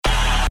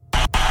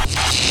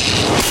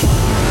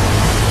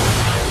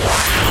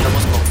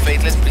Estamos con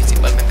Faithless,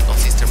 principalmente con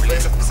Sister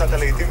Bliss. קבוצת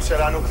הלהיטים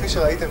שלנו, כפי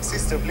שראיתם,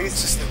 Sister Bliss.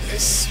 Sister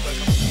Bliss,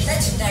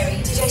 Legendary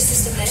DJ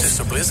Sister Bliss.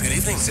 Sister Bliss, good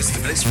evening. Sister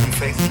Bliss from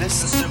Faithless.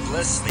 Sister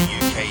Bliss, the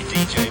UK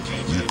DJ.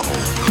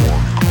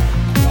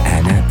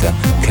 And at the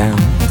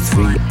count of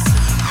 3,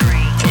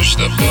 push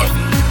the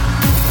button.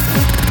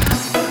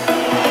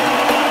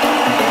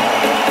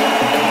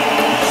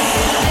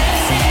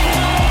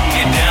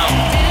 Get down.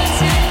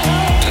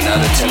 Do not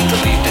attempt to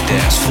leave the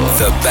dance floor.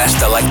 the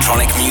best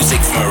electronic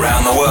music from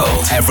around the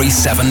world every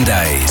 7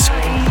 days.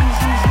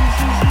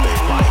 They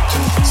like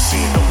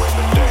seeing the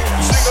women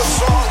dance. Sing a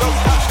song of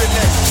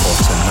happiness. For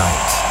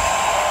tonight,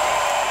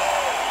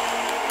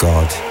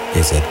 God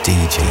is a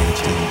DJ.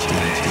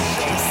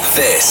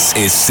 This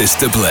is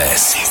Sister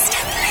Bliss.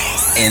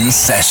 In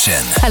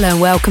session. Hello and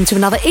welcome to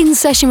another In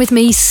Session with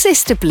me,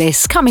 Sister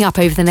Bliss. Coming up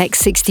over the next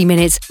 60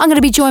 minutes, I'm going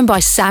to be joined by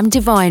Sam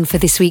Divine for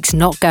this week's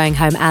Not Going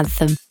Home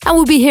anthem. And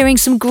we'll be hearing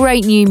some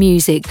great new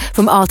music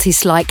from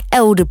artists like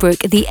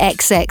Elderbrook, The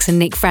XX and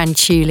Nick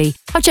Franchuli.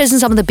 I've chosen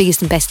some of the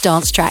biggest and best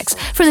dance tracks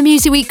from the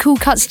Music Week Cool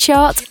Cuts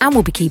chart, and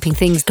we'll be keeping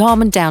things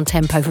calm and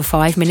down-tempo for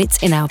 5 minutes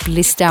in our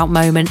blissed out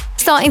moment.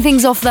 Starting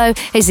things off though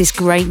is this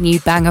great new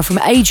banger from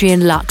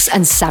Adrian Lux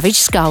and Savage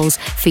Skulls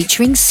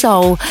featuring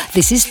Soul.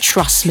 This is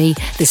Trust Me,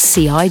 the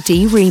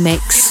CID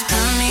remix.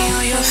 Tell me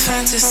all your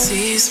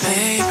fantasies,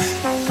 babe.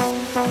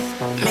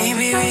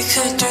 Maybe we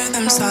could do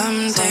them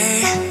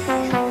someday.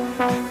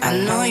 I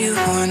know you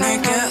wanna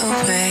get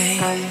away.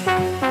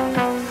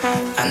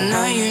 I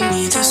know you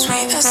need a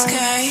sweet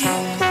escape.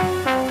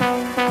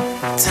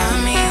 Tell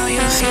me all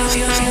your feel.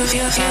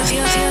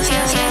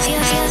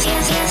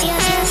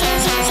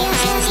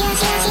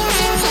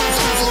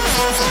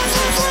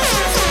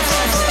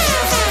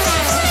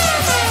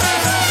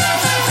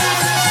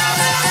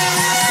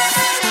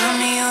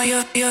 I know you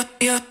wanna get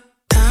away.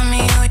 Tell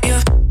me all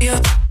you.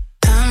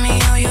 Tell me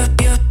all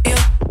you.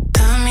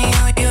 Tell me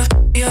all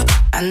you.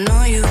 I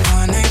know you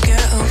wanna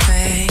get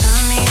away.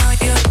 Tell me all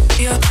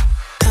you.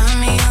 Tell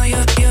me all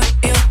you.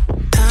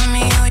 Tell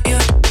me all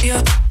you.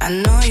 I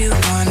know you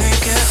wanna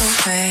get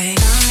away.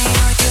 Tell me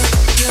all you.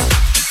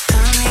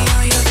 Tell me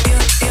all you.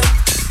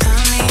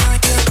 Tell me all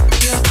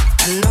you.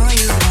 I know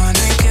you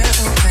wanna get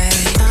away.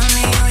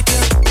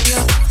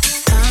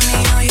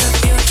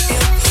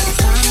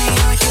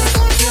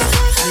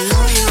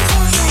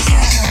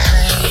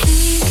 We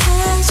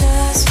can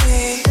just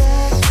be.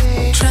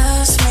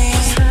 Trust me.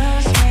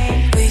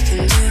 We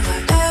can do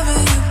whatever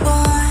you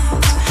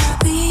want.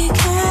 We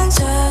can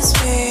just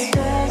be.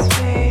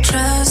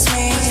 Trust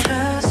me.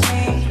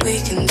 We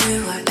can do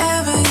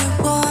whatever you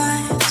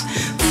want.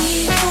 We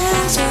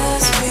can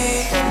just be.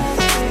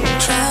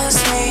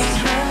 Trust me.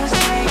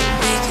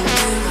 We can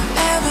do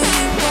whatever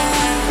you want.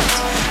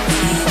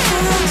 We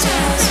can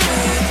just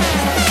be.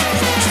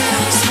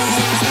 Trust me.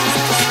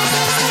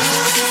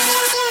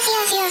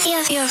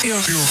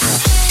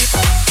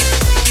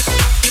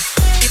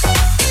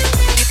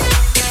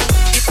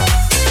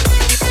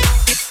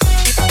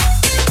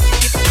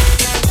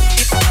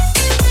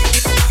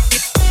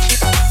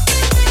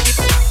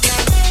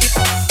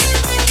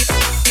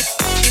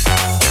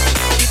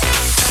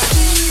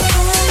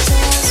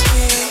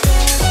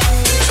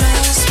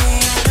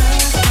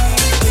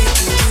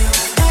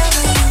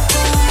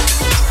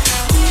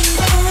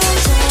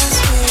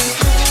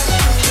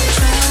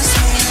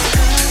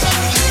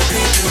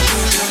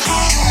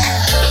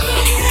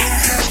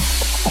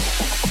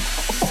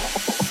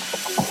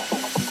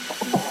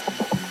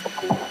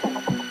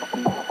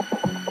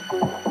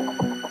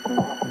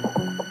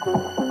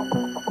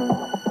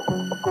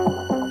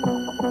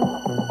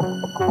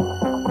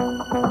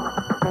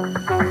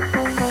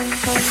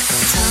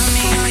 Tell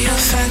me all your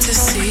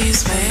fantasies,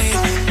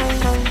 babe.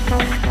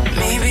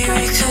 Maybe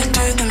we could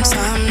do them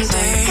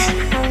someday.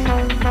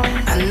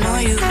 I know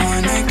you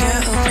wanna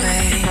get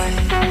away.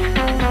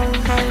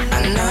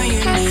 I know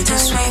you need a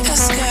sweet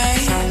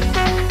escape.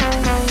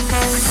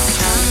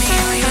 Tell me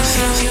all your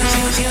Tell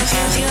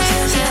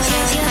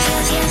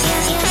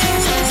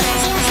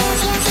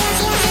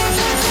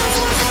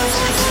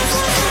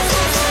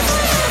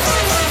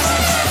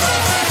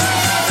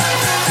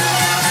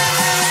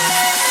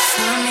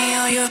me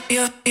all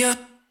your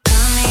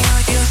Tell me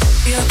all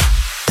your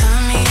Tell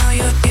me all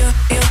your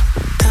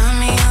Tell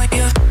me all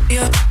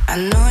your I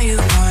know you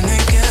wanna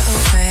get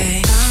away.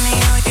 Tell me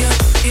all your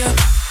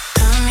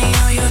Tell me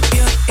all your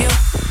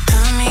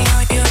Tell me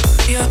all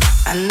your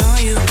I know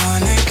you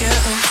wanna get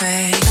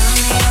away. Tell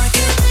me all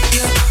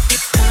your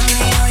Tell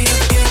me all your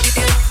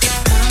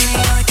Tell me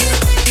all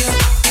your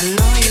I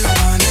know you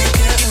wanna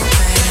get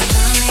away.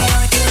 Tell me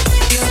all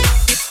your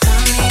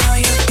Tell me all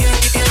your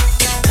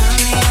Tell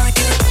me all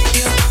your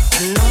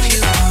I know you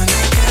wanna get away. Tell me all your Tell me all your Tell me all your I know you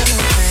wanna get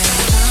away.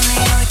 Tell me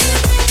all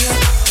your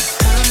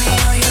Tell me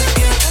all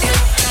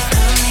your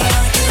Tell me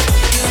all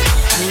your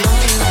I know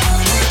you wanna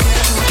get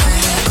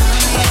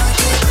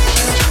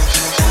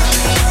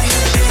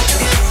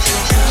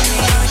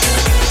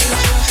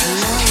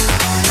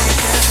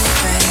away.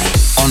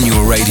 On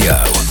your radio,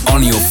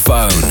 on your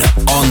phone,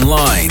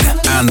 online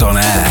and on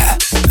air.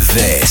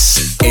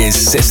 This is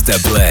Sister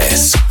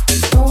Bliss.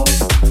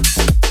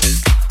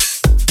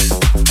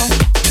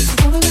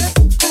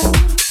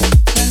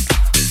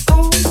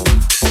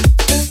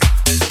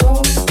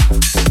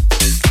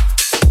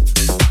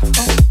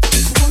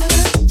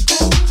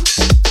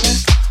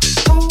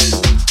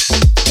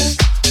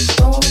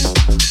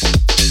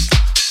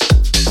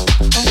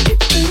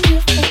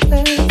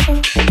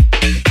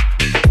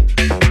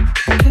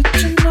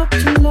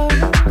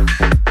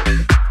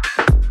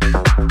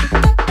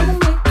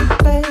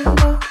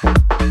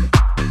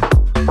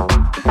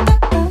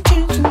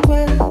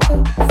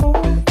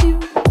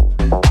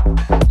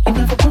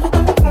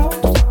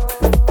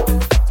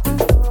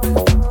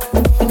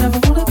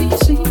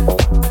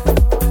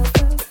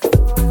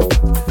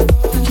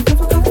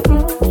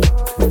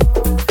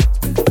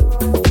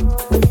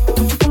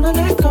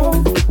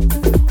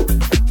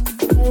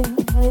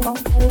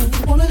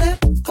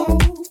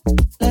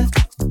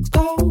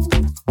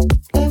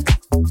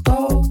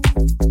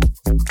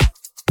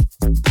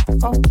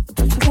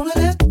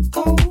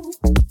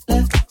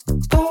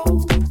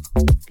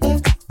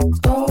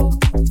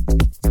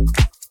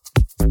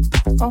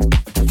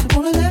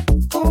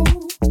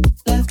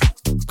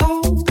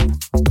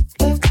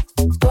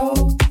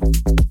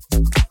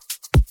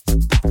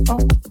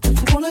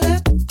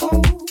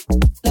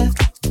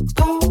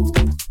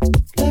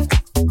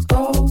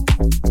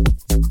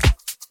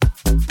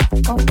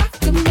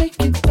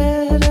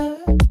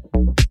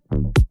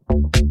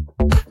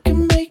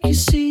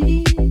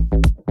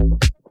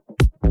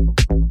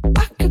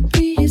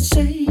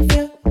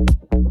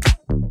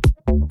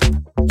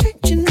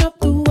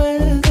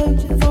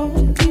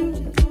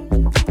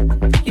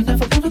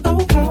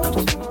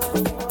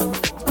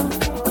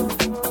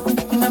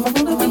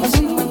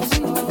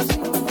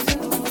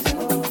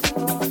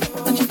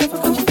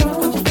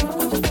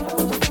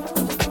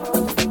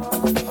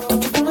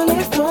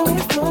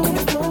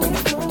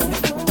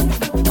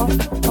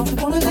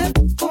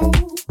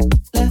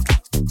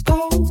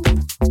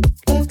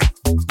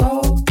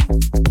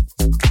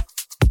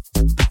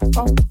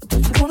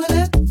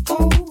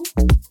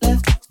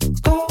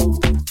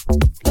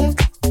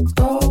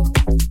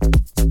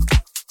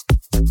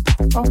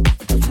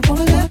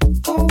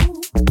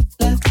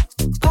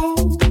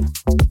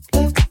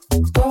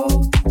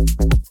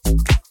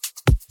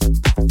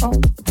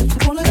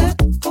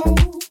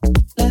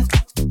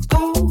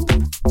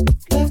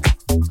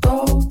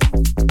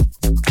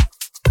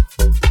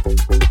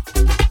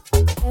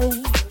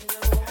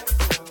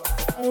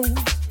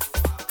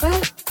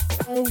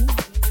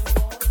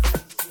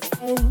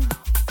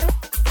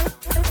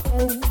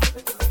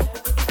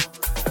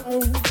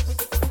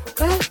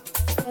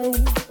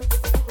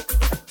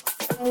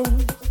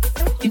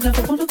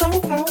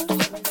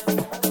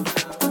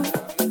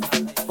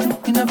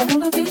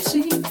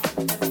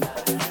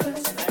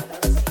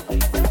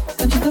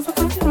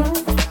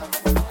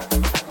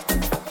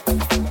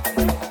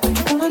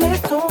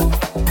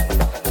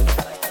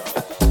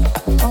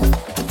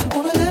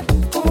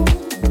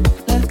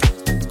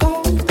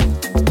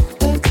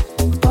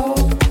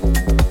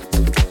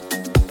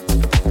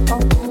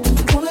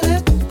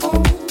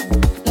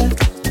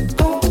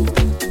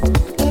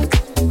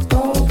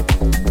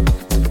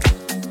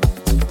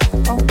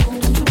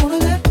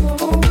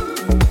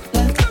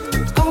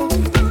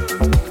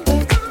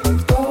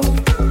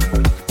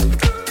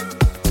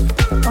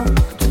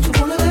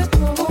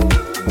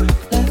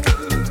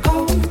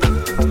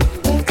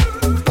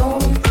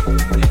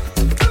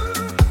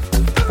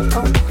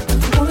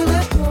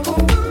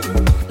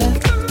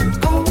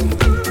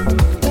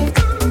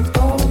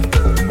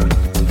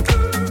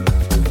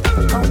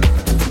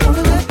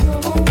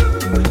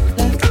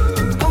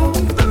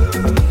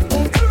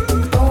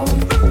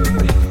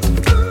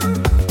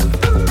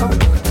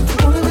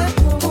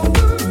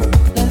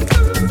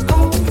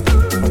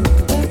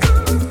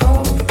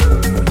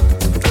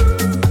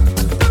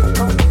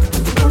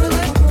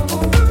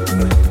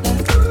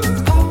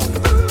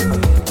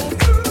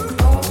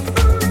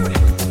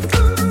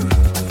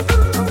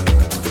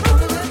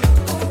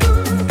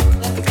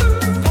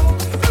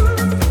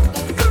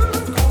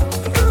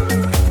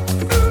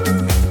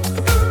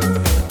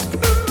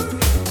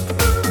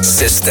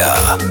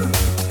 Sister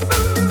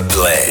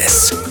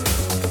Bliss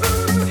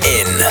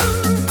in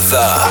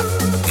the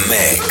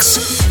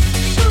mix.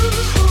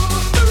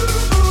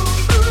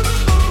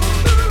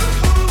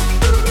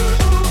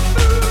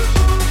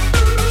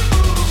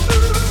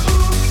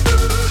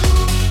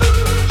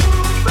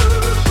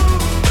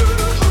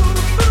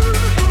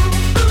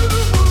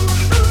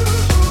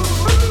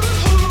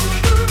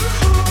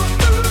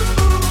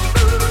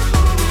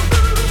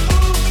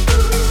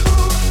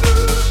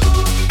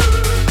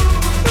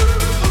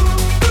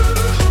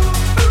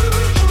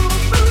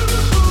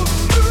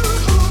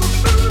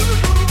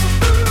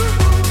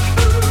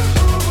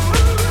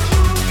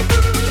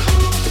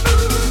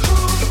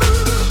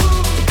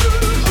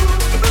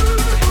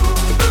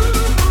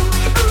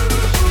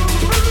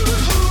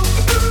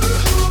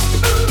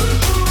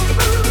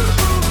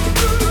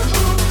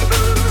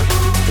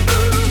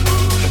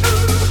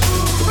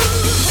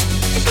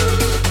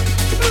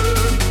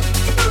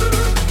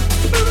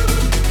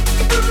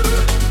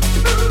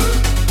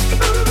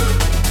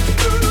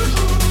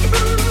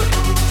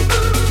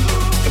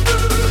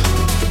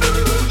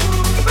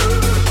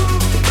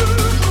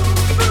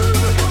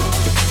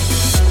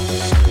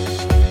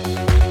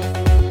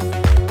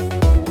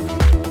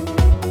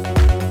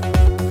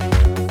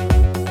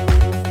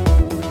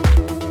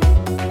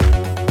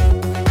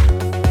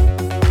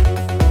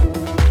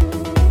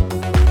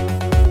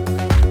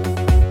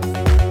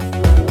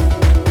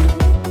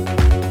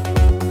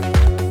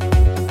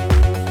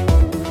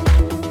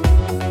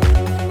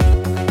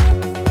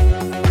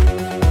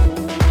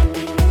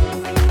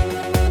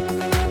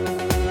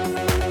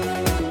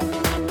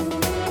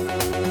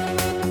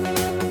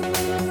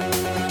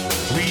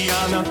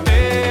 are not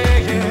there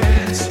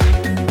yet.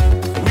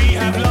 We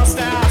have lost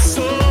our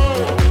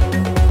soul.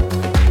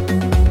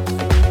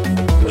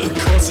 The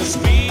course is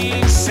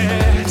being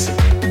set.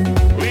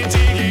 We're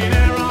digging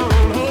our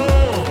own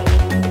hole.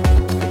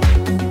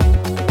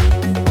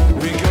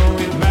 We're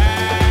going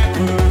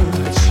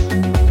backwards,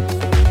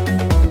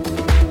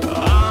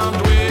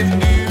 armed with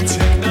new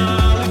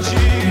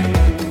technology.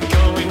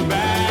 Going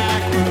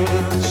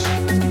backwards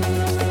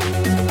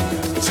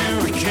to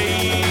a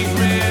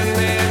caveman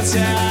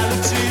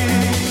mentality.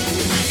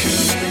 We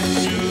can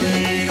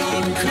emulate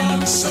on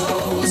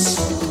consoles,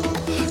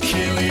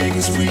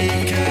 killings we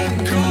can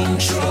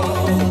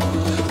control.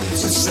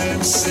 The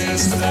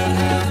senses that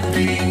have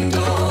been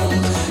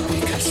dulled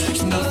because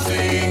there's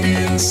nothing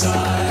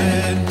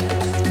inside.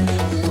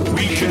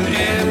 We can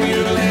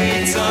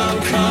emulate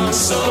on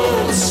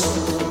consoles,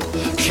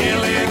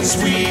 killings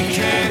we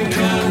can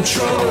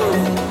control.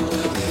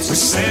 The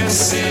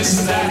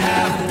senses that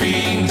have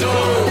been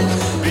dulled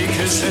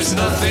because there's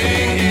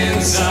nothing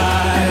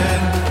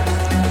inside.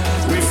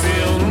 We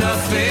feel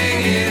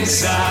nothing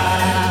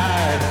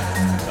inside.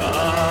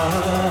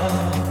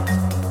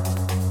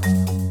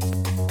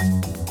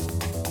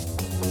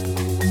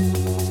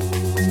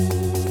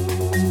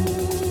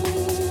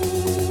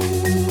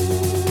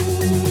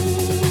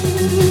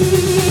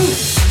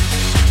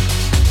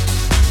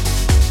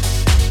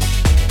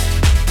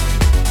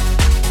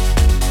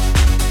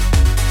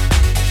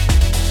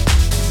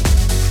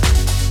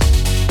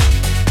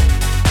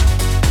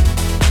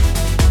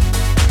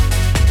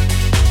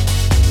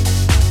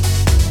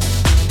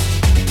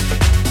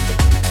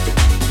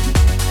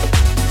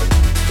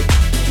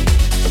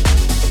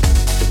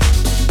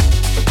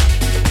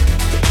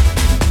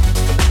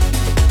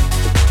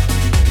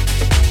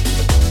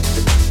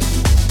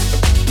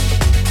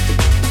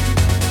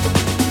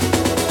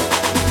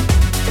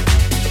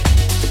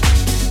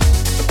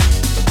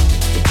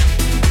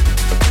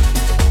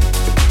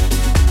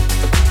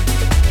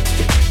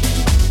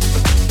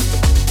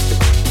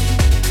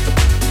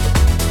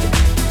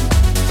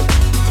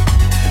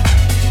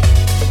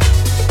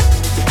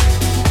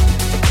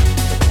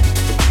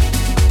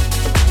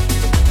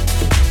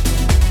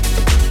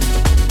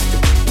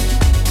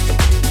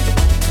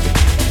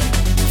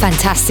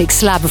 Fantastic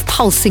slab of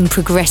pulsing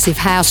progressive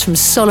house from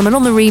Solomon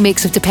on the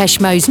remix of Depeche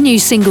Mode's new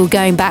single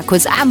Going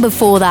Backwards, and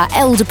before that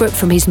Elderbrook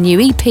from his new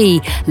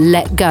EP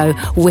Let Go,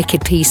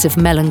 wicked piece of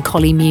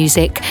melancholy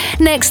music.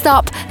 Next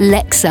up,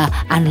 Lexa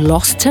and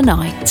Lost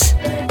Tonight.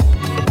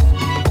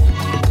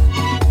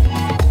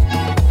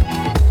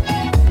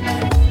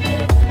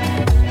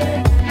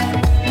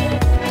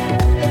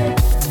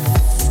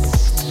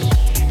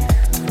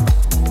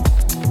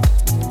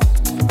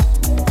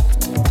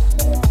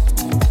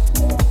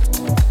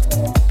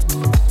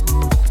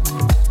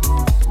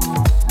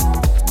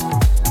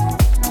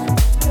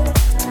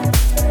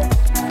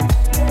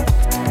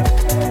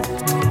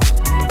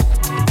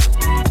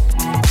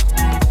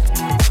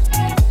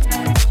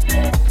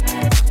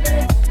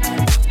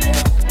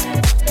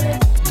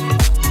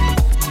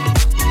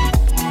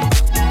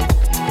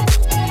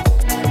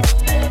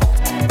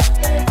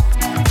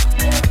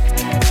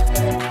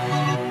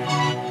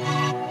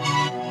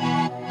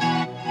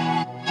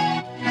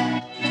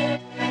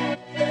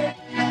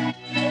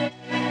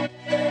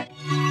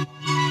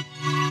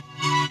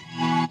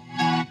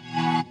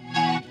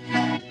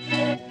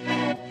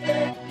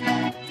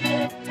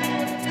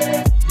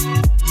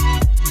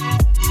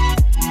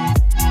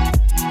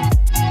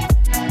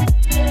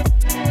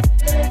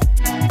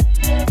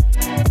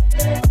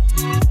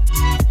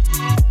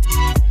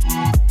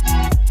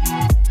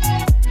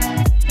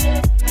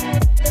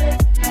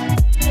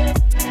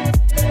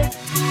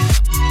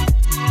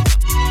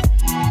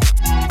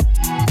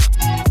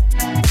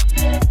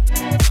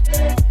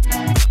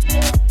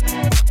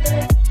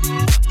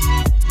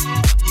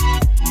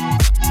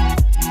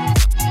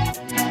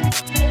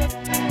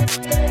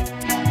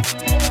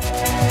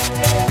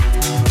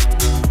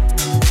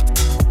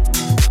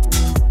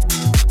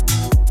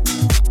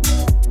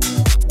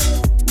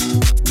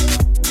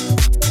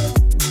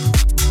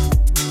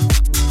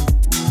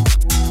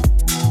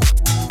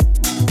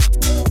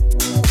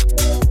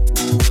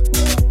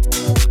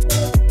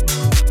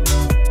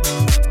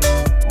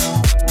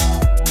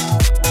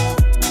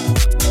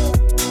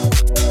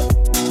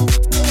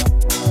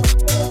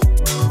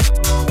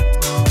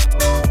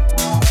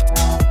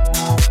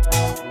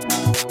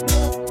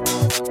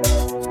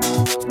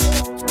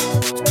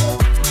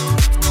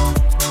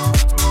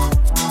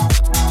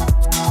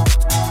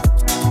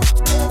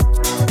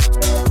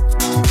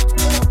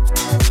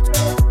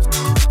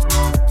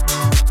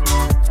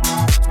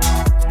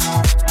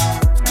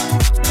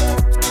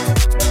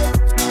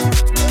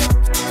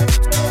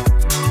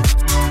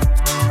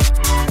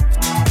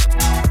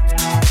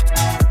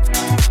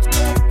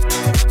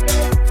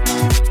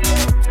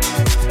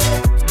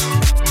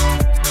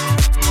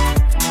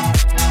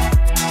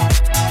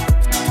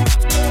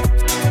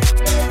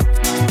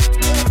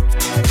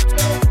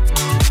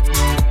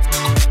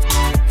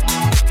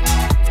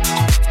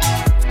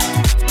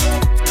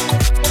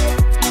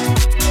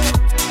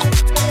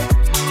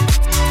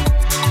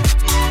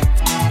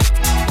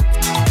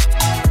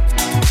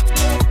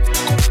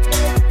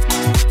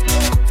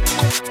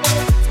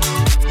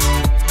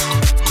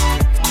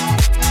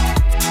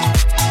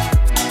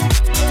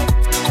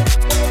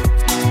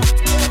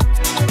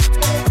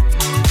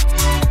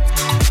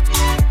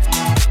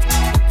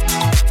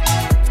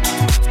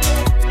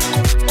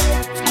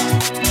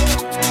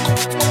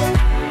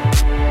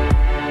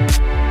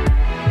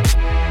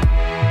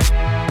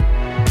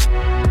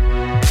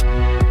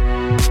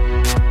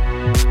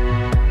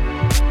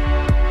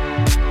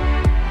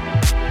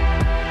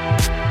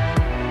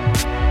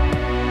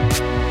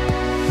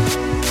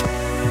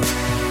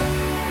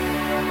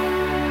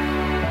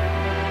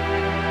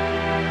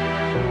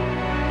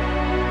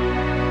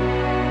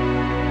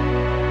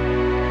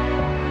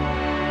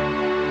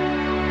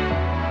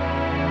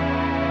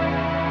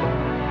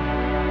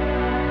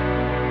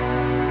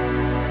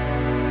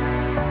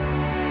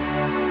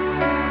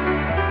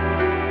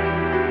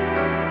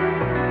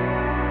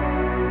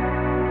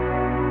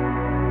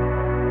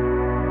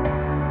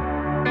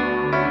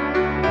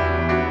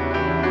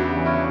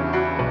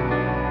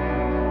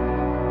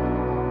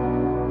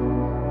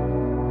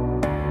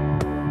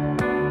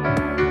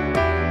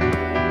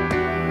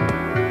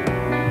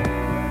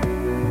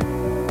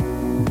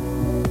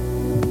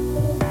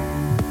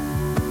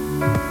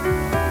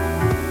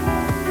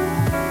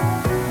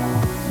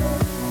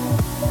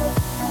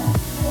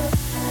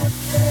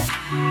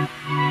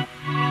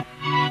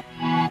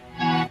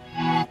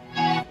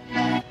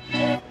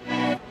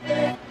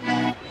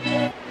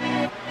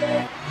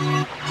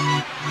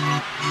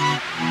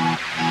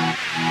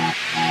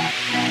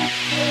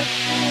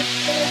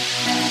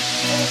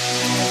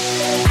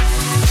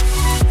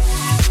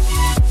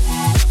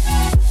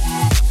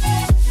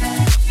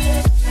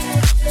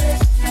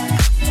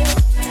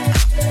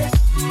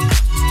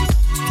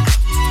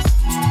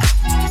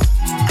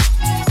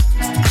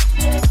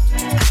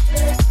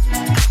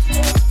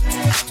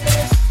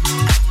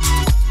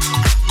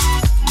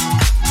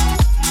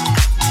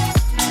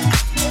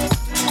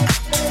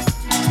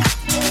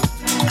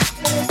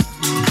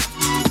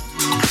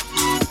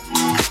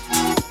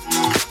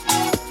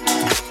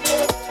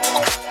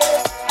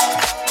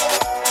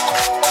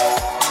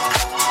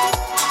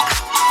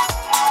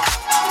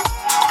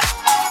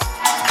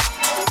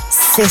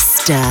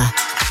 Sister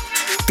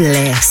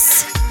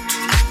Bliss.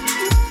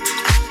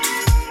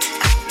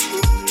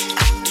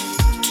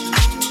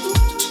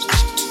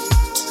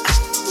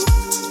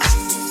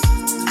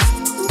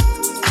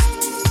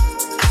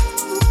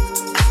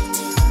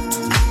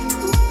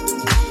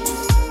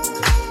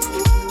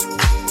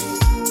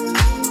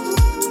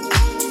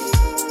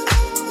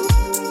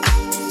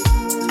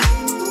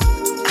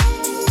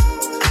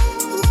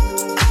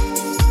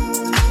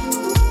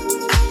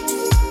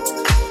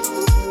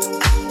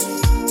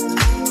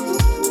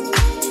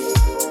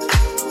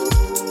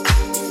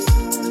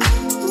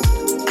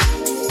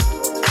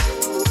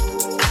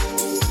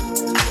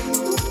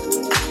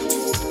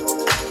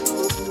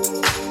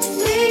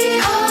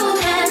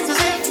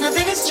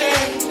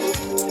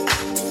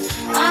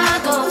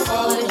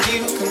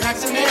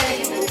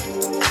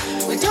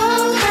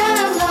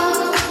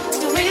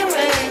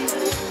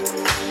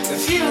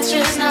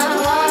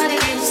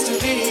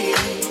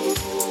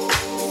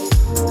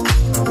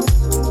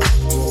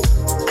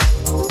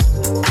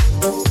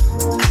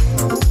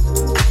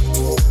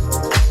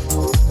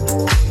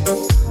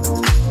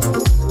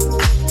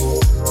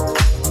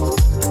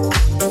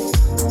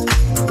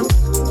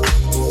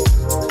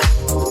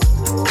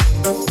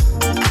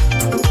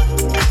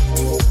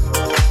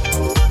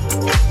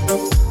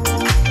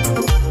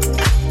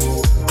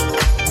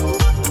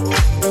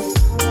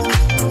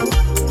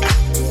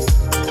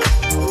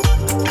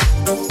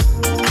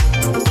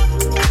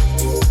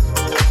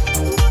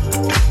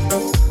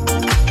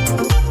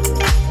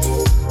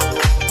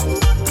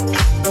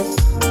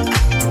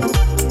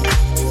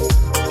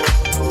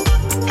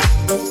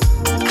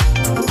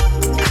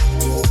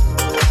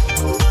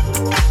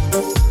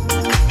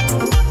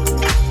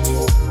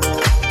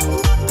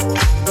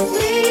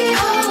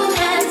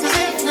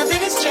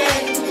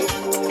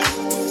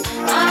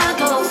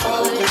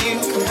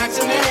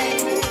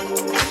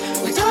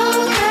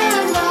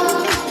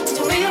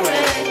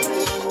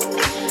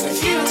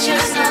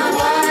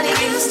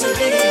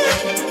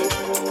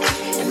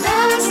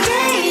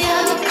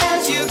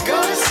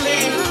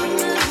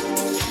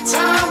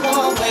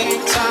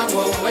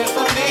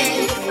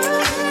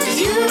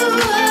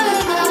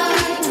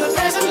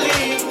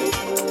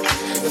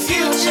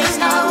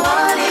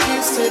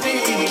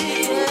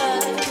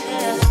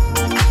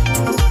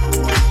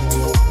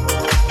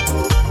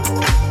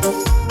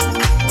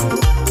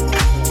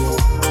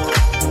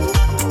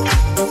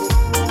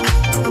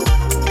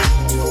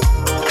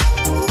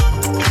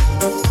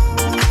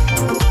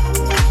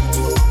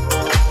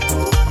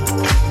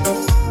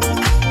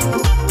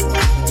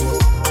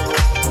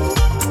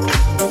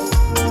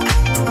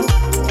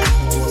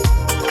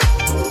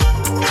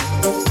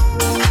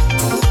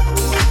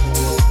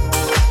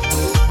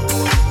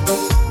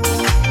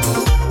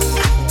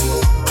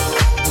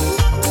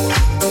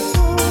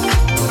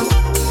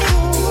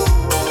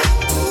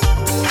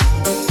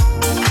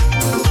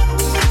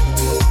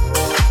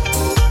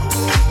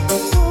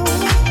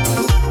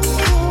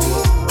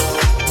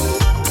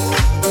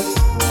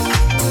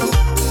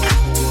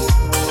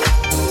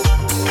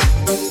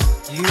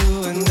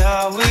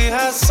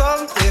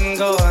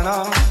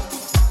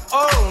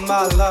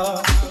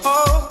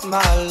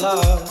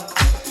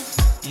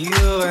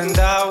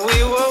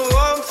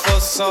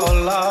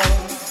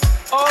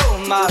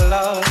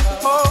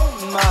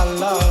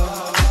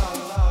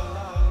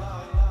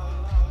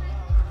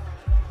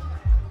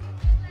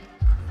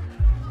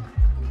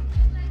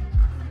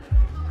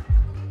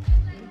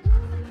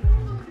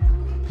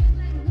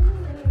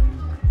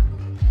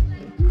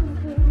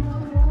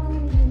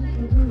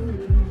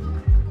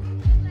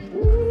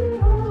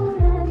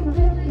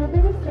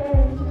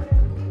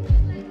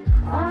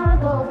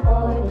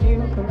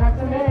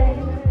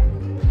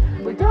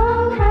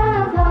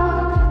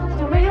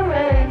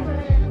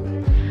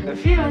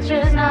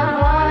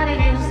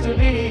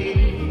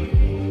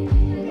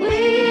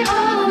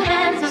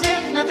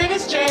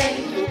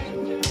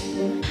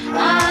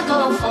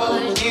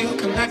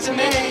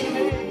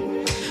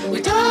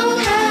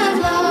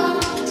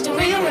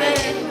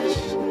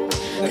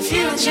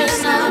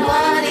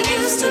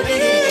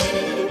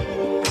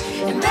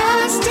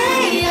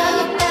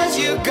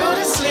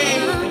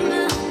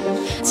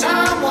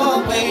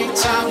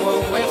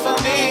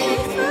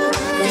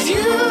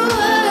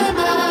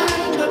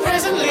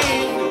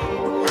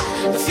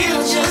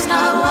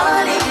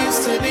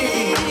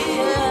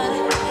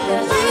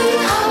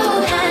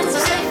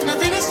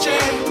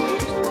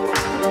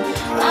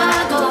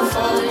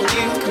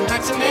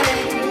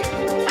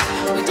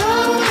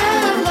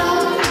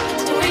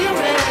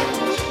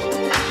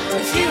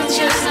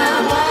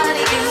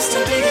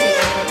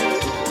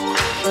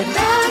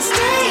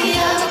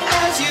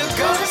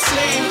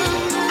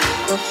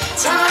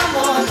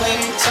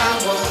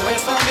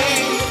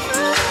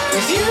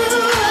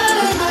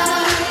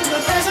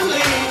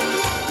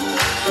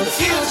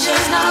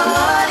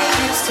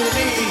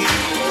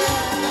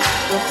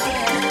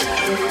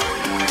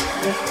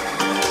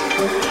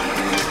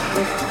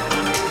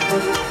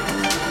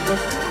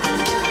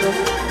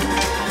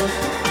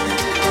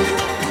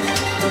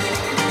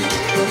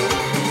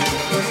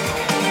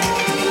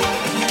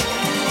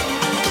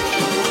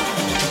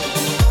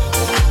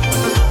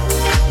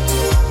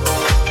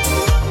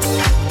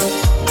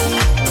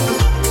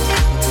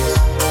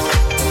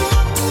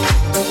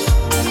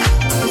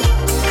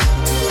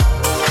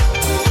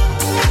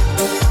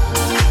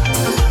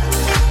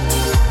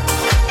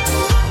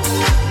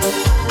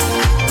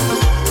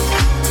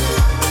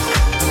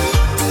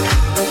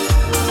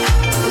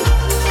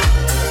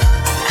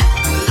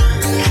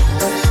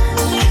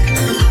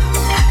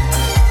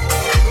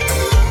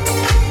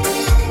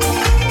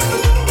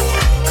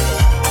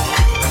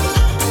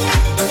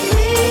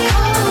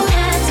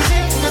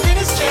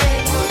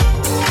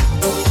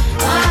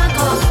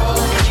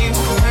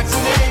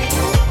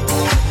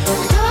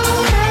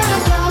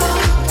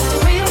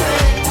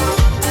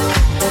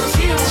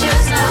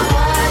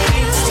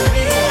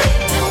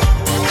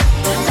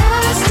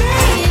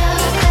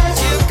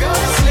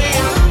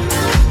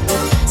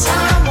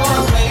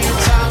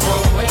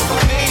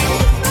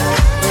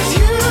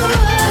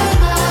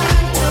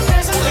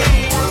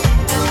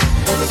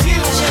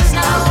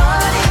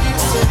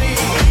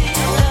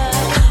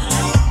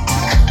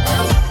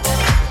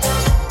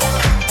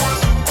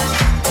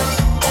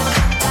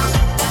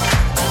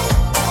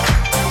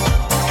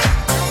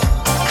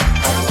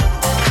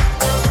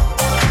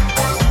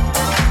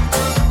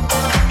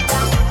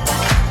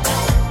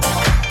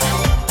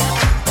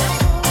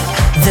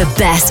 The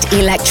best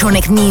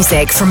electronic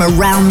music from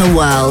around the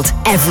world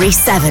every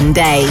 7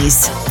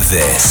 days.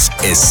 This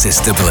is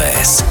Sister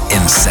Bliss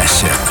in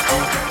session.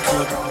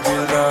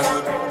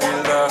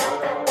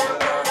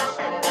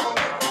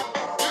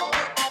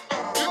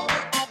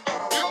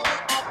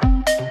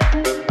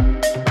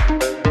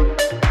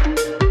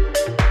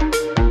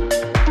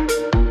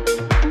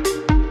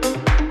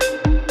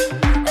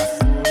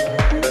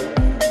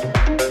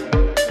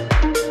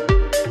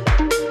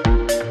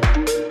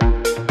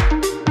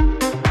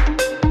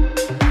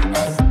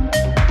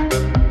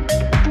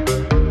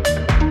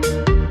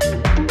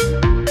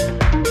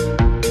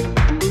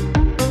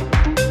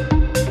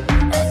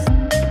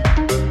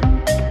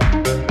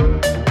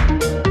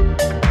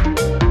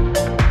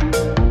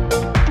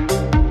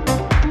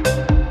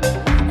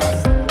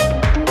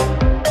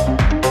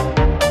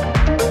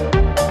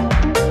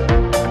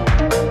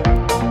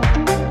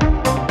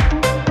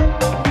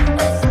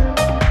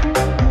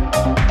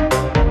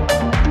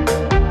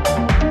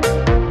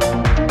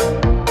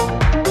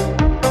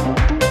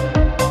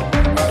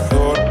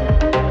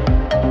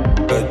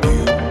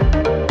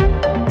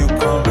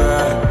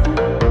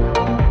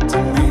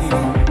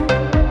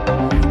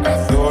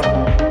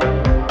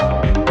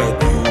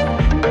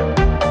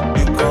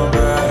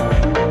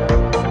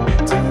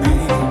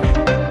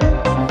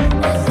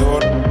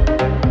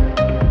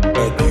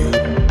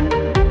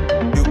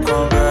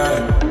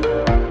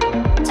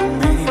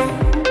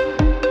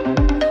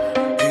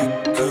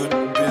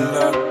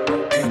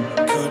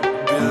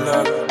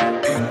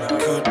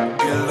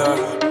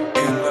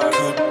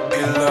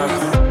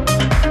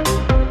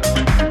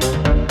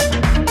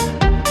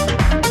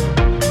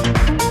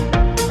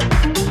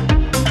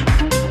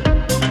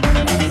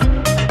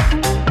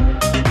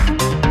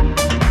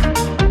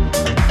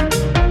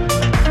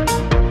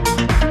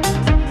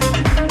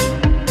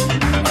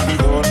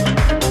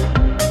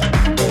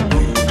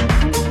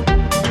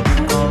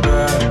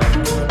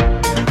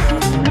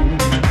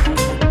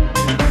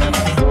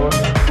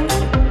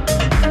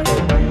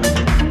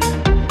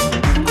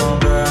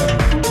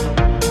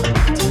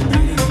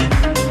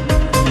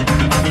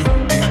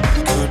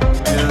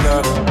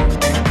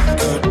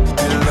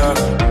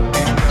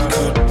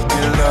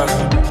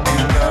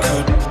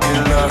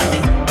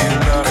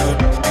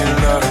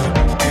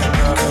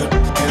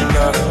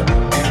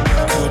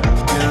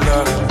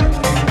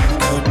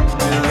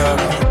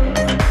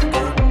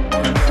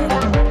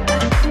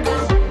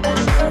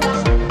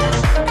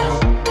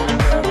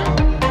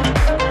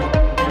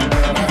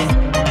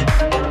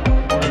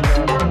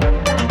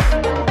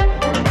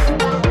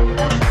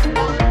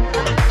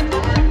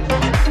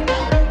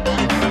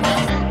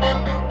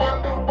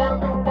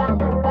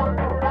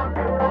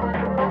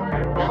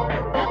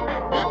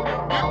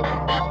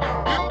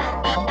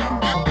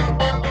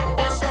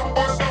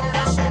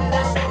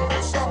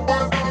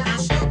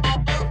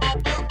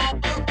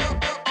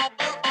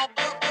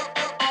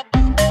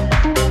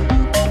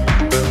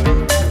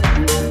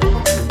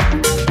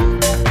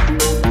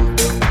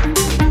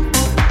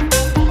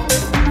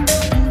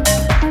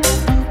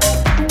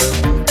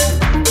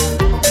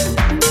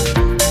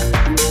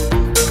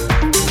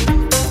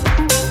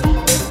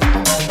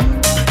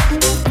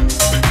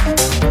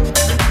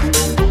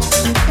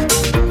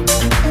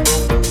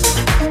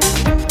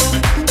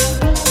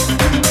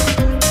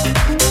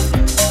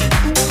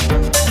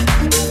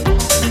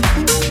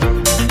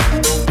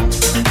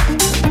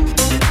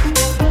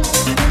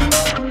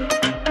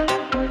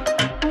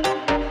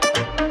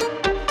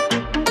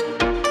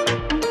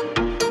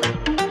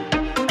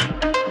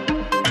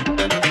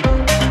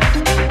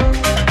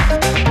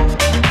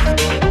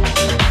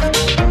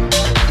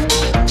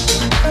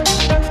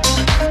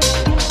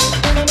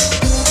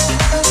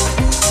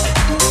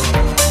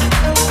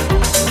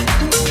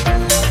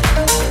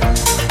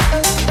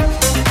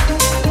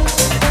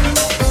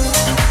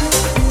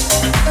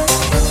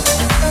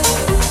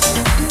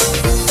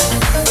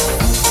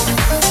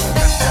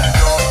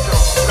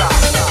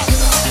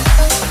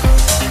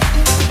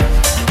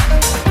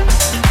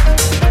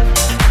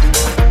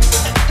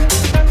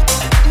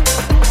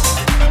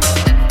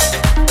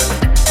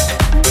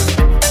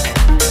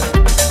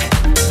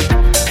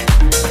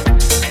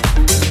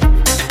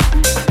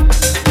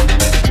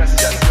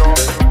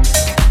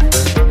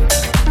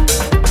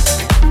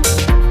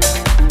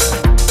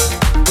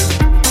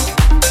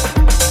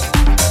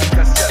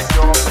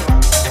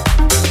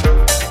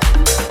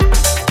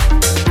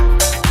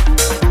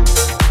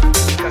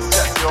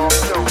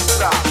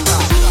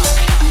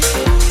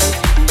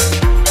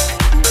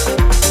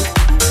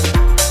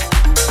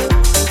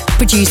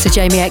 Producer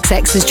Jamie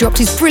XX has dropped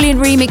his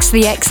brilliant remix to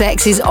the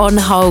XX's On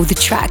Hold, the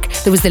track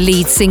that was the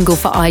lead single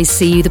for I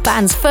See You, the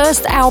band's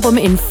first album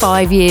in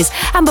 5 years.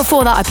 And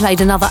before that I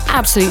played another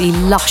absolutely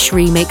lush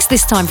remix,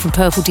 this time from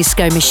Purple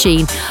Disco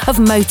Machine, of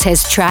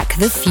Motez's track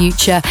The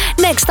Future.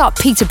 Next up,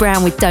 Peter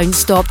Brown with Don't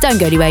Stop. Don't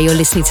go anywhere, you're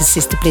listening to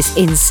Sister Bliss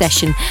in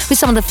session with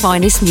some of the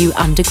finest new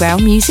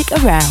underground music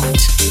around.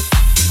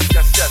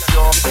 Don't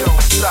stop.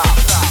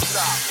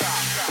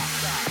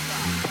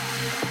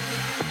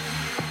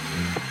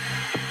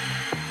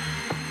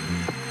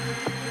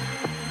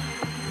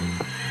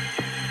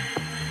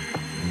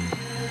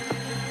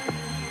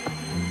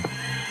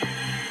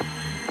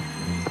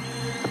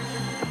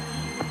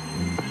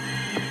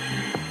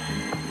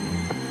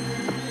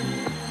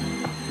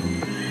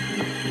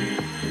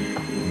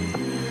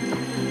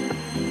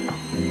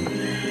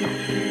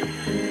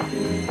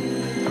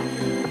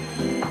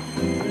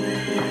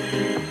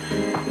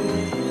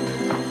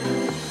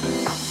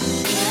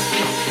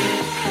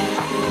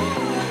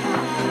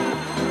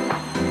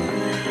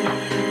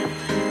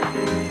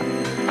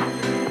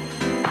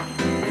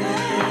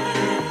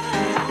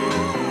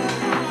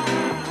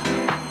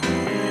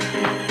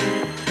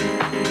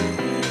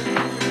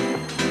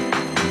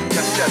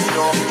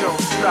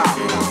 stop.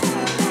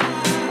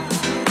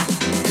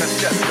 Yes,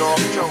 yes, y'all,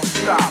 don't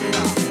stop.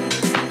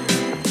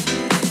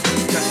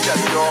 Yes,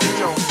 yes, y'all,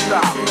 don't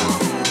stop.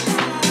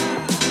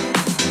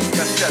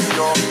 Yes, yes,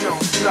 y'all,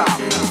 don't stop.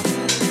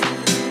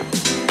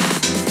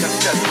 Yes,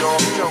 yes, y'all,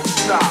 don't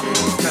stop.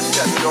 Yes,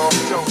 yes, y'all,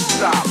 don't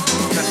stop.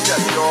 Yes,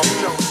 yes, y'all,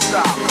 don't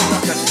stop.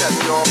 Yes, yes,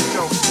 y'all,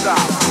 don't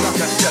stop.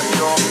 Yes, yes,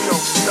 y'all,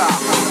 don't stop.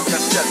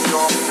 Yes, yes,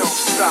 y'all, don't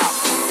stop.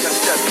 Yes,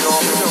 yes,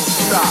 y'all, don't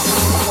stop.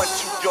 I want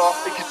you, y'all,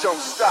 think you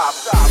don't stop.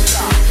 Stop,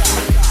 stop, stop.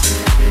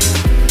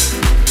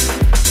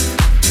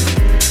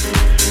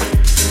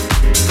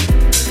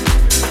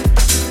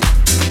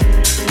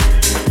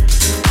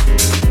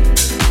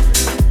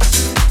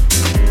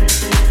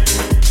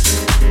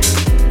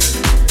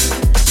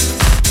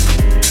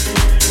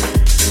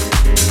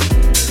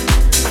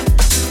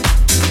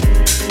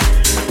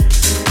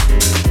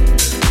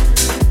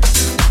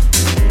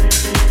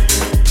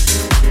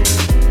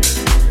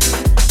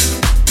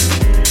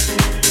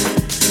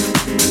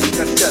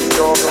 Yes, yes,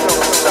 y'all,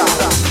 don't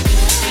stop.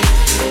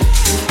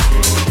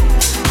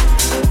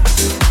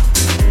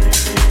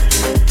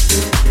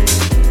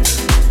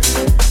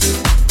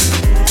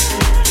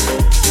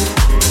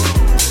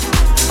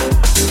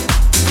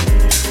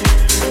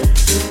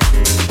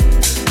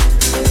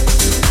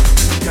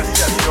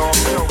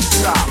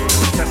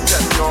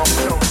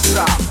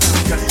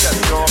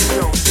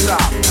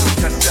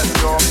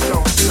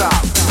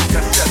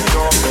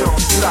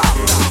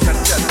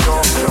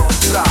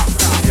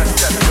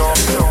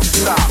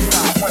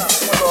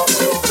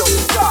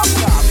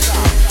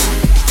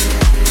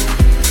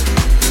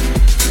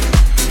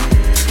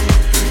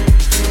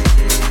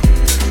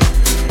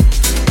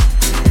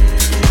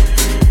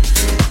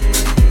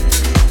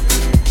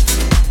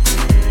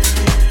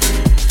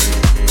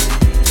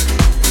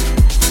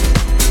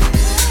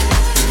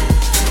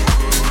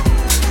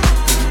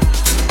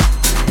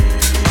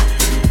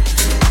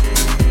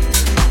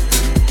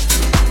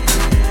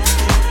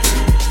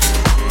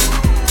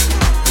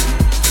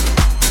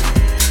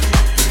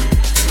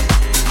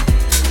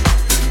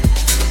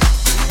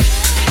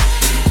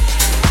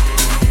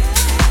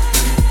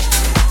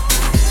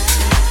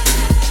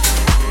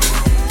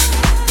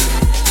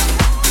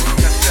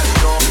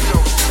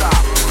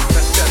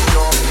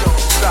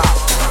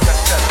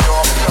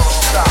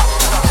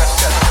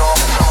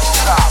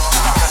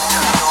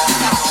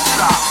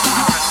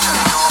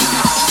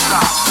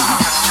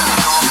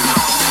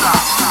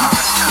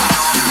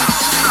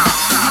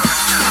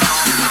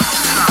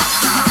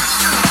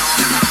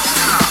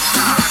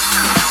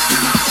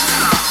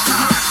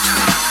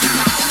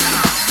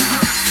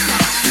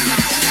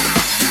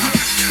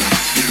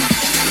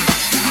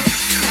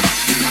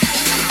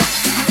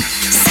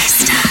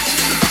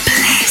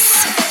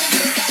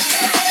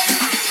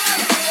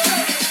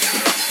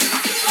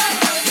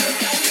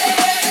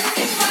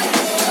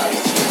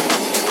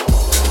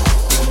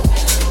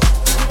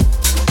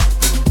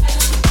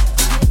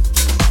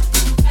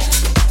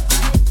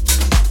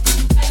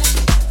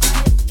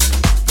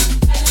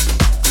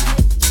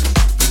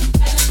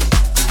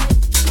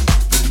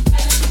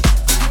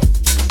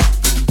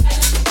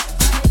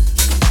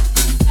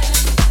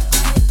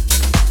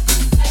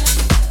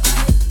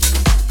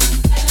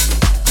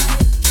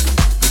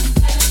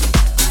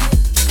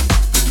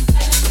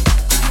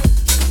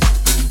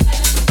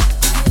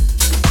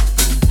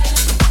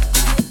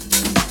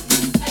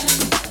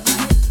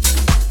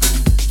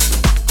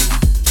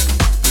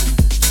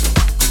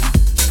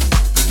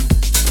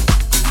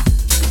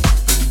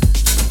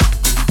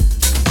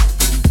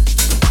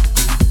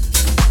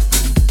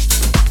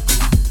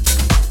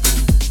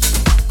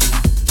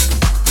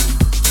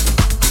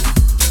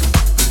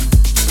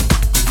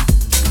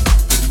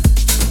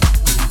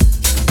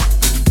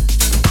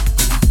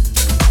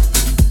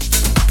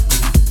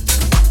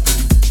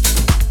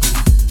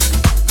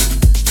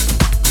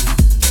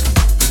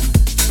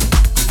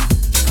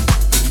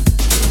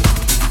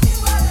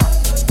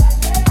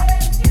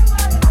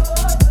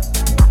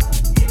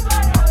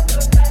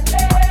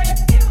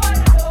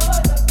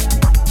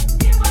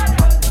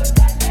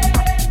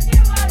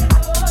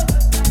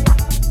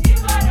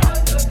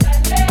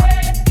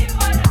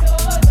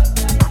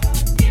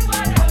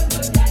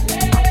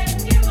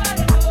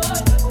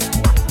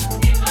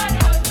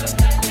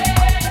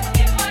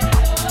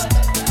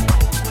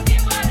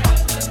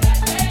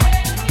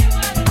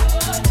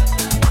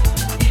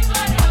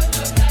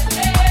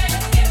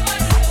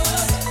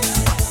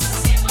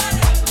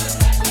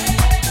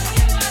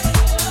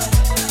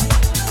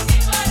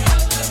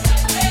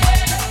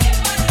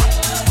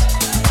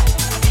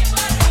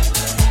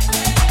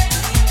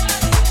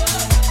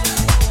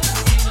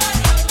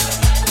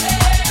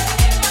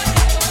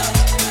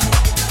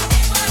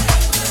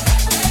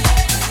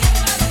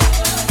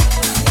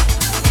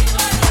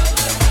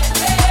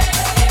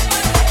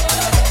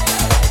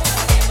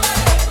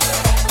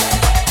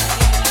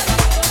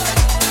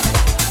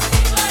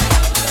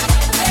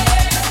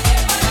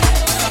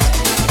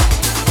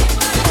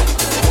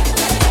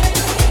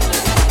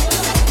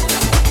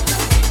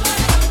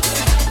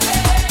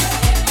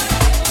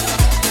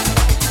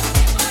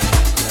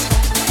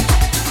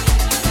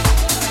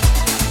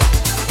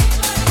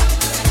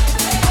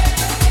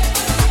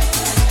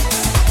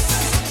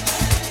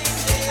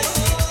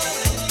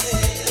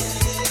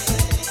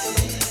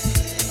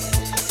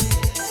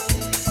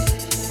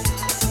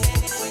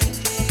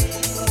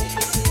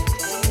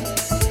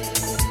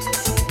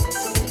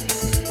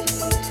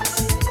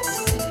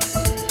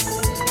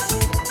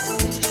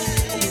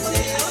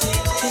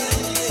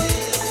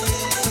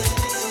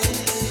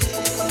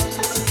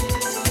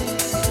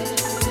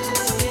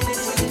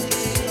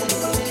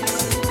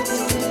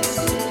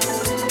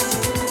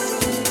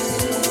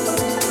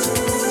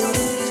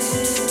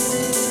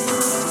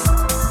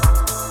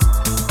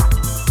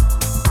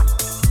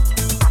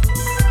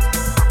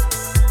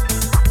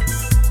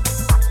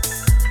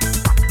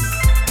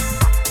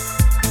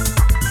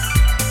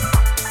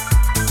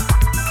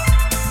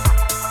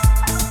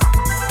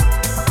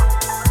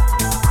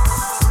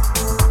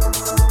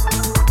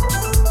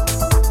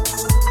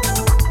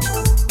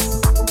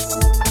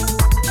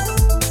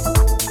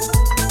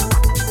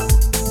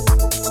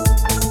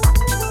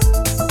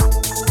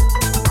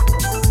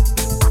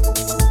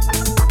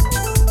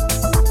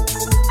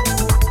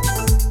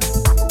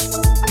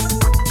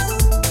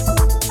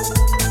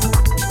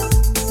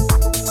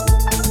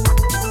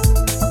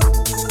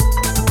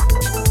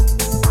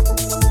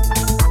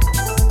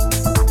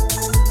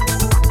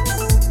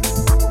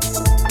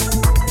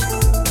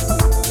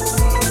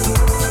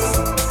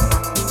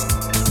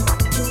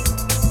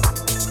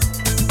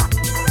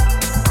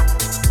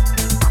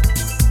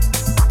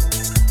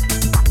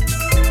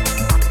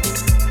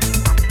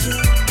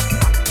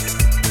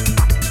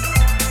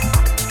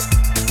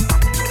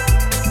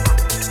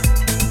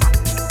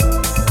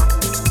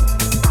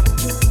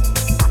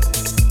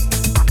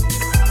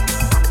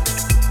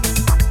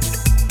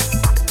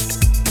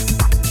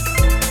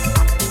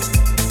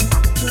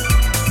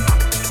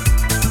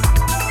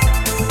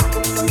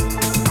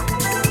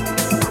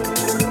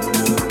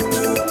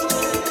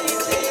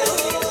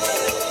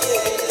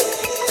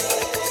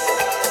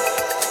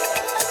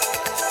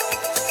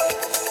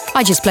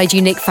 I just played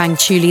you Nick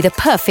Fangchuli, The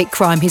Perfect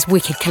Crime, his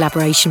wicked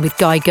collaboration with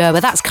Guy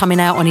Gerber. That's coming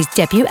out on his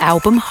debut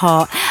album,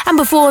 Heart. And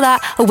before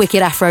that, a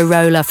wicked Afro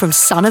roller from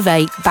Son of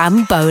Eight,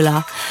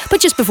 Bambola. But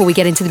just before we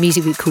get into the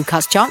Music Week Cool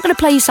Cuts chart, I'm going to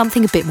play you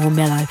something a bit more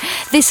mellow.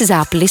 This is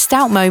our blissed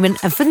out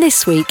moment, and for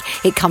this week,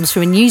 it comes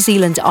from a New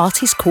Zealand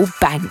artist called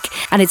Bank,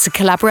 and it's a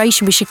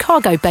collaboration with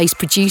Chicago-based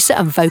producer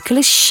and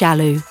vocalist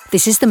Shalu.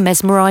 This is the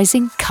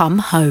mesmerising Come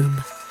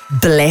Home.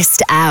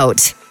 Blissed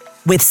Out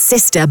with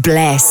Sister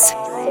Bliss.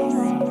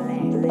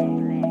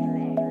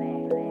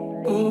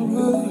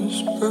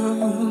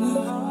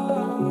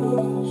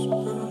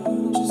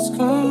 Just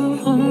come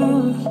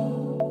home.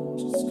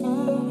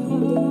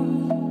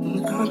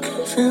 I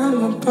can feel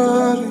my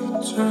body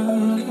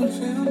turn.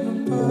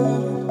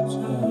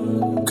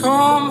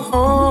 Come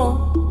home.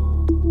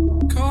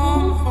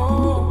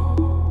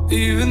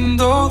 Even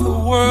though the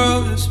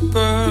world is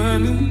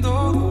burning,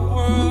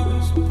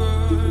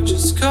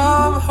 just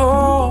come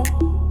home.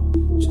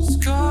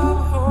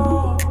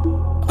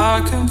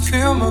 I can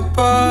feel my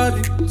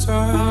body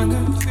turn.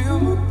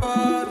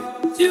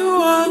 You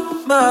are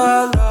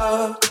my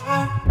love.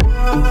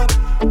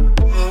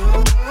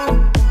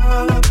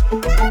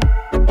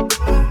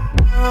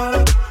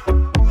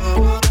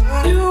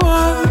 You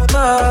are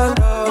my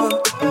love.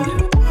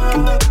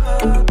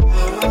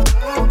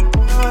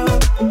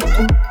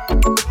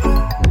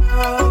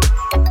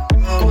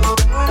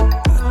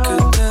 I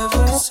could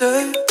never say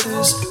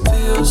this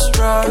feels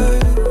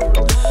right.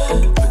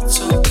 We're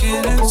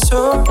talking in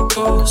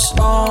circles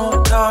all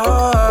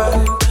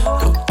night.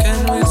 How can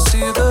we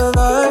see the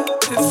light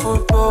if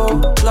we're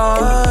both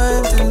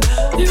blinded?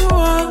 You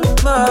are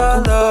my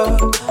love.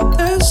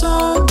 There's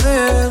only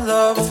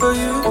love for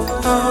you.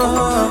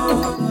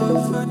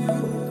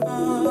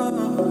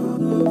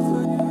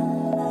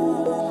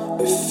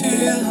 We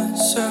feel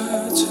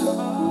uncertain.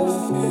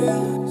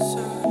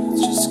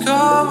 Just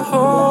come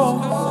home.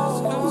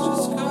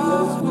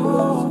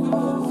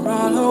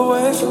 Run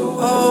away from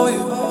all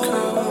your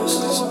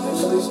curses.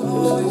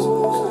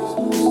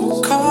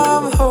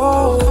 Come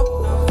home.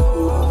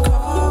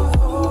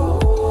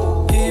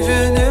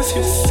 Even if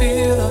you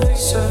feel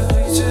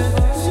uncertain,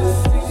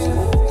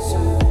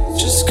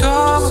 just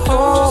come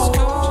home.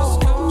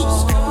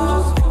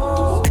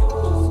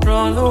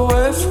 Run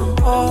away from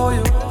all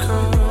your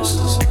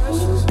curses.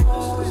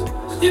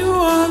 You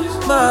are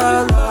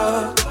my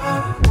love.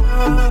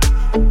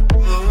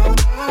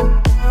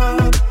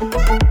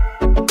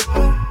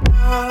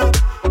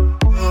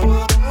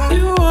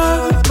 You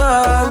are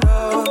my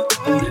love.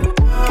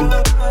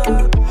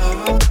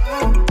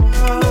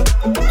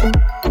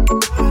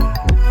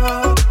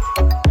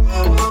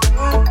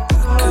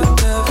 I could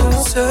never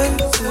say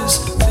this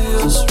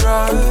feels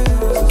right.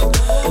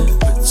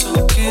 We're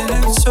talking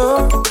in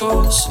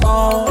circles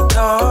all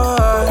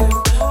night.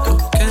 How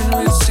can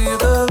we see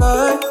the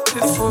light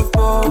if we're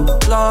both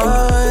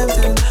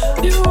blinded?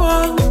 You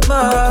are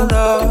my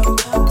love.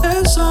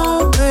 There's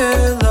only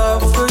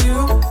love for you.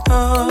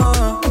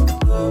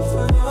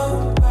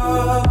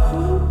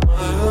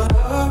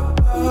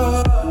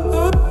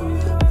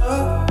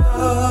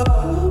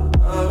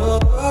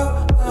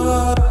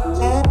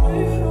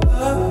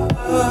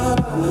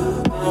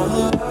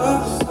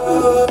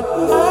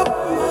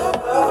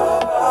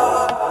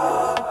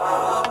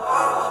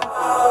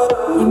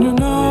 When you're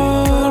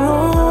not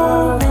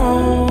around,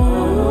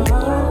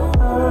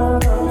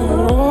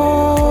 you're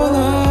all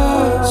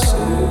I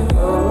see.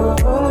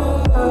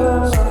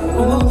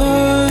 When the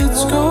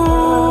lights go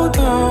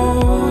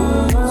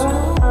down,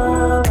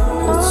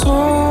 it's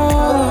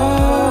all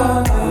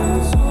I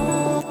need.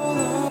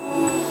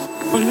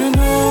 When you're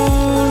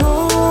not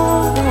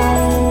around,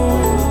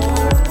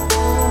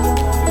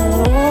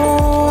 you're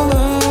all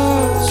I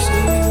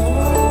see.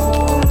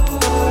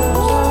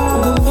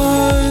 When the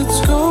lights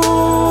go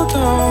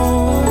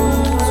down,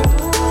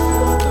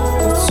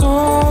 it's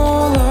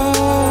all I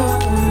need.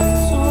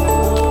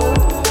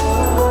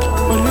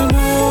 When you're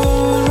not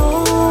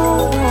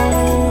around,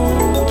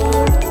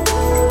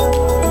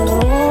 you're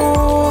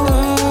all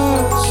I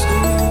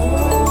see.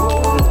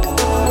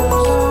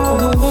 When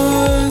the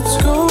lights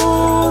go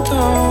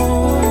down,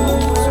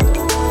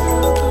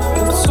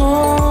 it's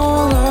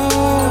all I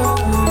need.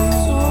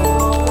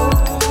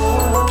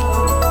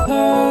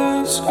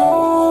 Lights go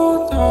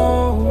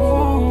down,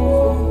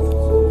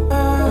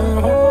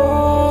 you're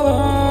all I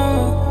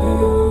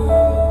need.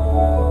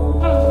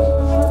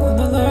 When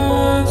the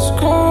lights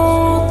go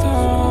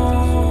down,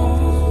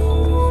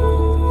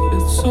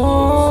 it's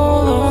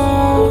all I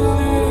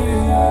need.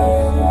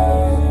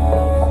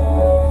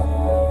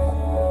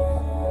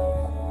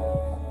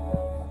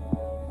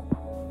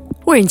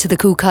 We're into the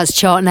Cool Cuts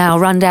chart now,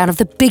 rundown of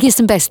the biggest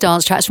and best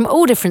dance tracks from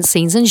all different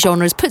scenes and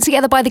genres, put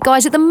together by the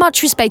guys at the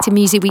much respected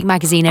Music Week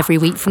magazine every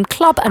week, from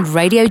club and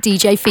radio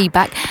DJ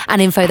feedback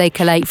and info they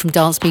collate from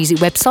dance music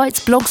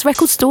websites, blogs,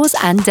 record stores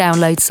and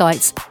download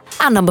sites.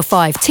 At number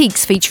 5,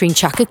 Teeks featuring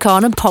Chaka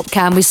Khan and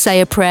Popcaan with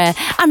Say a Prayer.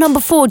 At number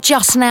 4,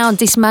 Just Now and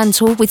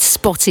Dismantle with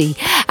Spotty.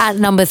 At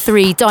number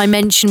 3,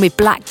 Dimension with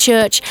Black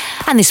Church.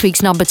 And this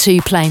week's number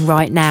 2 playing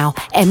right now,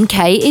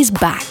 MK is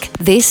back.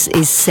 This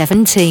is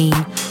 17.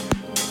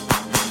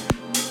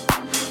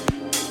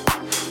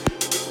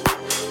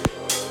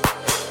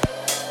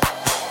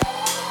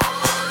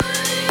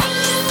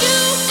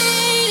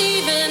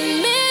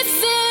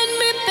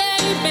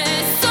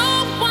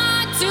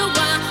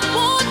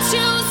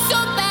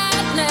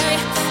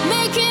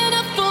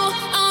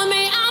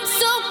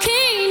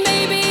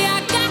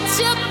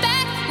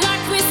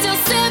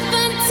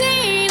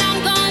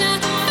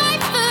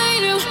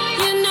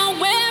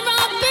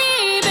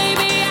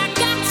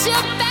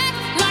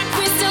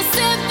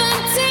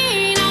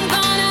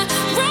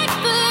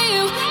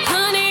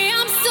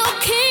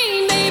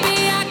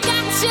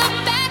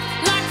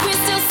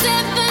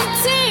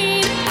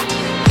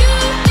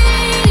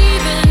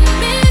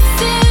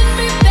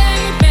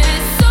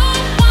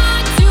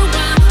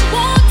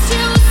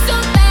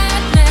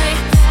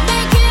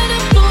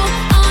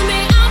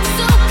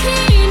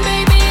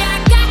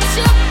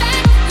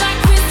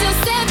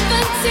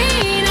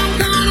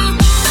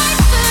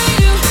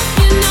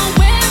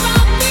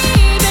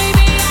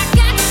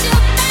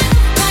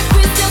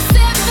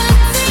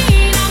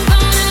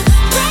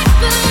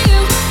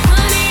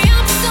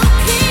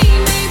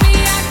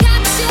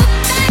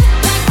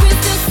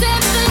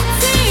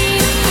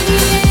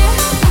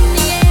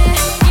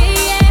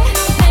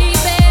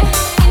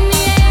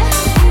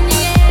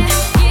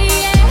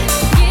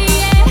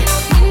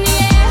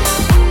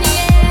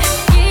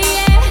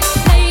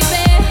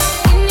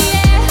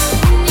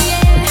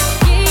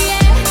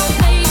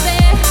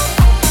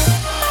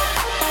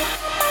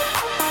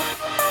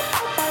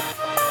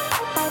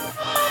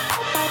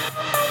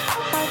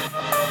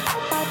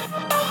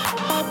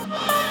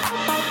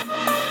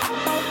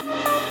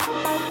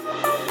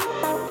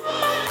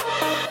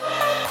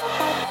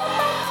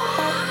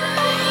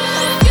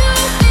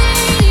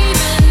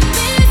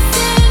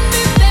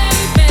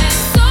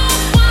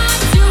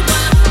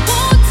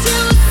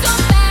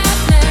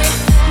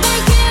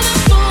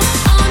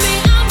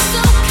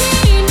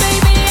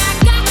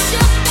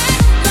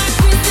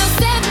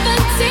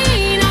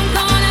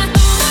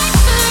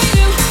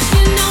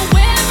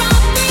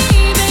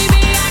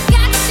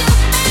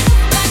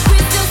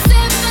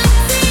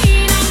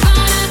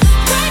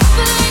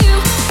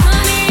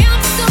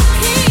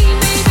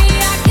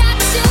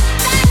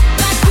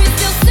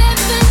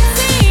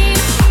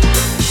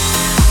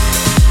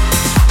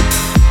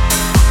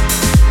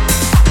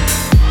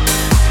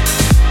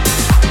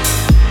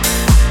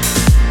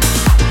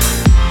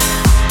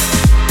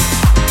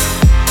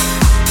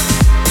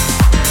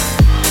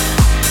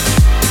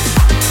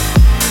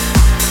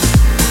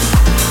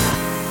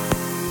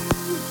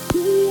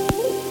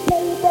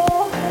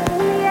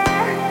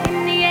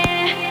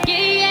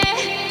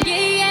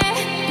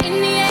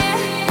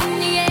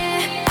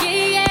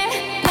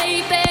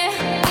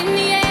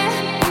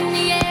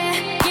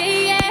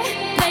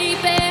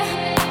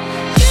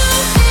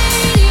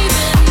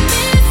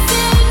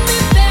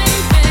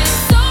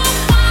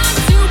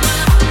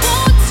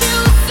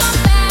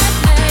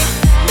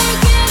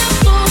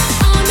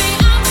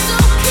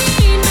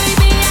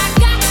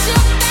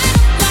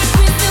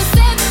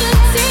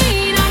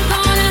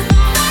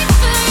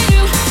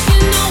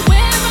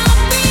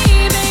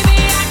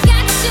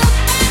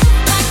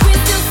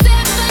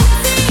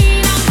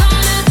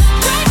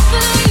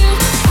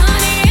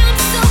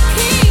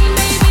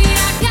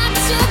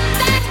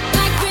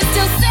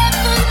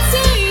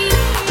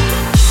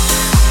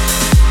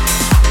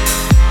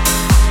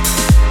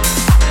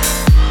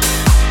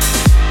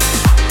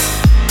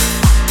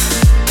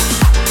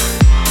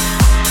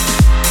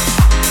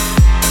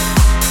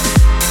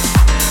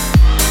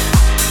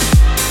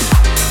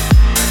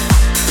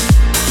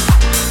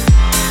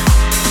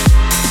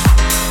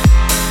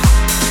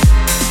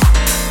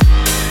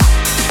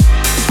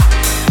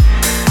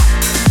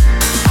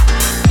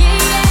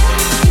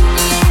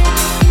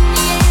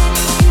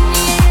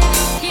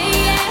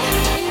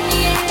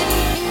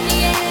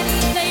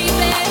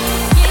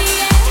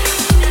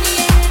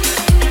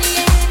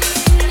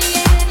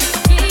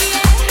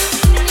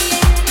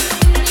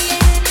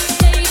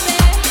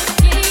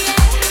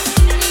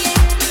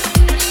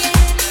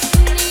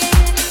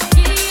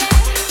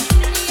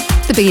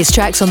 the biggest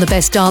tracks on the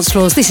best dance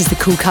floors. This is the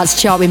Cool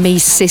Cuts chart with me,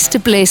 Sister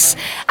Bliss.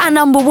 And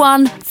number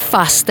one,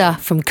 Faster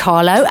from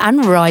Carlo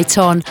and Right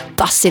On,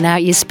 busting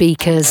out your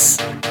speakers.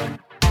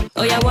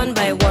 Oh yeah, one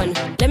by one.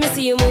 Let me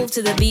see you move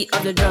to the beat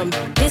of the drum.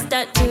 This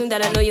that tune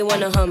that I know you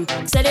wanna hum.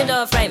 Set it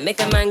off right,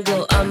 make a man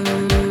go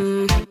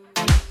Oh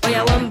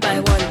yeah, one by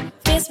one.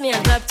 Face me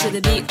and clap to the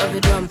beat of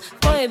the drum.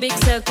 Form a big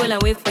circle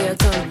and wait for your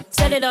turn.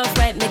 Set it off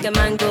right, make a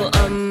man go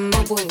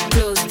Open,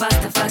 close,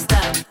 faster,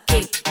 faster.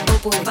 Kick,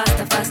 open,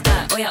 faster,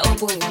 faster. Oh yeah,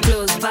 open,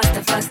 close,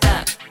 faster,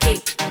 faster.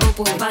 Kick,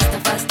 open, faster,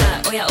 faster.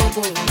 Oh yeah,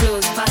 open,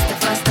 close, faster,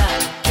 faster.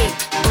 Kick,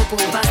 open,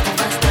 faster,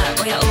 faster.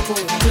 Oh yeah,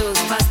 open, close,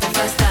 faster,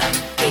 faster.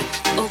 Kick,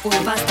 open,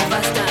 faster,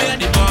 faster. Hear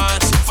the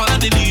boss, follow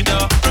the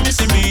leader.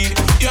 Promising me,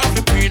 you have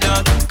to pre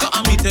that.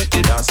 Cause me take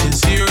the dancing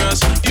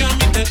serious. You and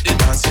me take the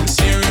dancing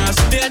serious.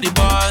 Hear the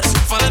boss,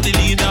 follow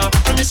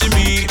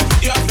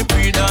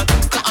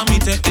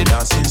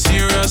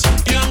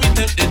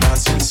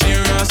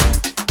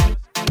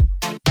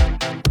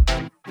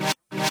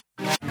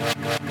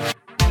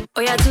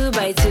yeah, 2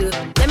 by 2.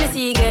 Let me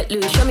see you get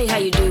loose, show me how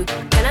you do.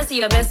 Can I see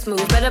your best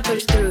move? Better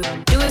push through.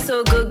 Do it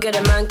so good, get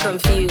a man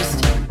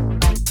confused.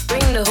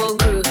 Bring the whole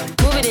crew,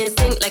 move it in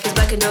sync like it's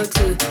back in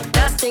 02.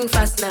 That thing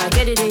fast now,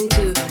 get it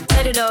into.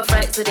 Set it off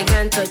right so they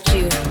can't touch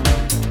you.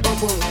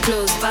 Open,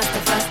 close,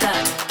 faster, faster.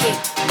 Kick,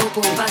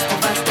 open, faster,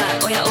 faster.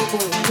 Oh yeah,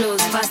 open,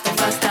 close, faster,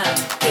 faster.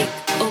 Kick,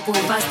 open,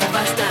 faster,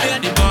 faster. Yeah,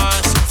 the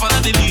boss,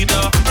 follow the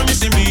leader.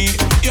 Promising me,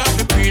 you have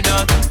to pre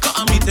that.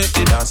 Cause me take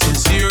the dancing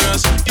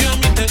serious. You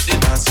and me take the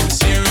dancing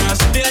serious.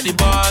 Yeah, the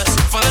boss,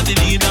 follow the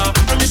leader.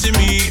 Promising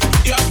me,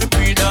 you have to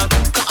pre that.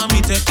 Cause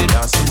me take the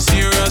dancing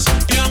serious.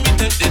 You and me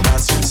take the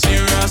dancing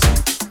serious.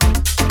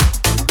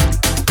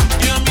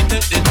 You and me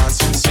take the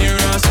dancing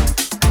serious.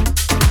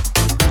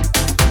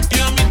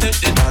 You and me take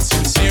the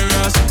dancing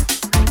serious.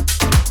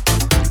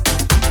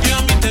 You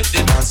and me take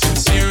the dancing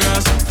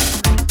serious.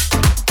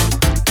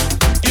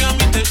 You and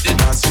me take the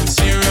dancing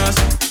serious.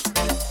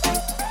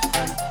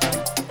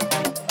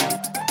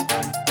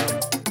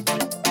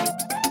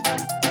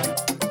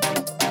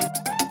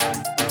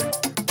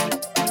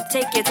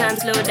 Take your time,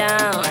 slow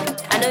down.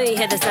 I know you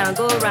hear the sound,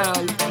 go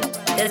round.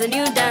 There's a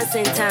new dance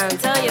in town.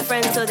 Tell your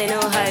friends so they know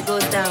how it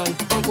goes down.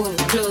 Open,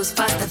 close,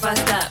 faster,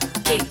 faster.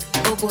 Kick,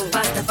 open,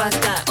 faster,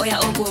 faster. Oh yeah,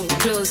 open,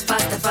 close,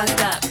 faster,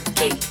 faster.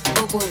 Kick,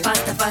 open,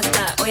 faster,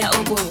 faster. Oh yeah,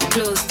 open,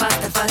 close,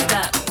 faster,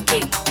 faster.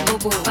 Kick,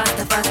 open,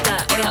 faster, faster.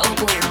 Oh yeah,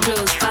 open,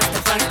 close,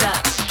 faster, faster.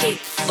 Kick,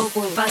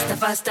 open, faster,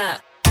 faster.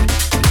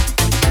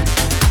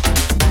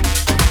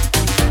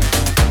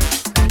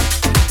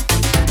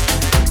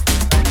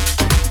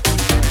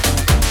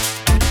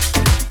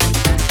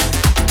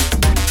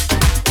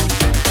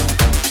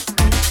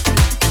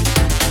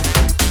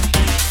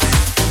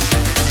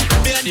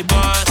 The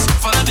boss,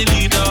 follow the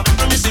leader.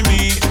 Promising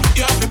me,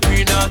 you have to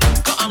pre that.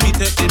 Cause me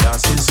take the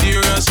dancing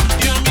serious.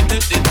 You and me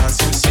take the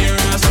dancing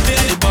serious.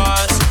 Yeah, the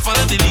boss,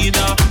 follow the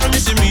leader.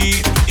 Promising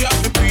me, you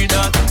have to pre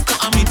that.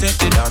 Cause me take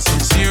the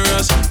dancing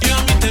serious. You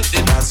and me take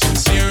the dancing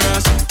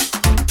serious.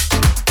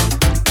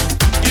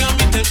 You and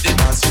me take the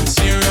dancing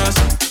serious.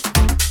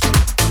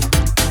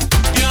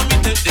 You and me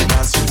take the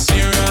dancing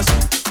serious.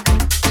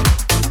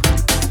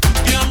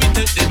 You and me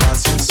take the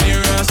dancing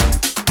serious.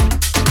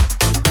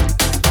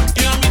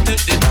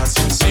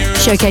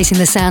 Showcasing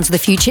the sounds of the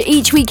future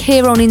each week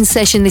here on In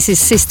Session. This is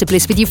Sister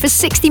Bliss with you for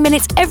 60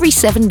 minutes every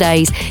 7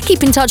 days.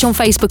 Keep in touch on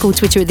Facebook or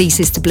Twitter at The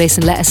Sister Bliss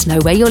and let us know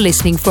where you're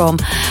listening from.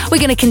 We're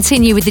going to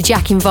continue with the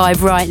Jackin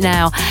vibe right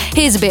now.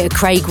 Here's a bit of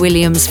Craig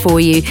Williams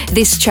for you.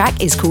 This track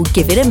is called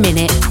Give It a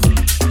Minute.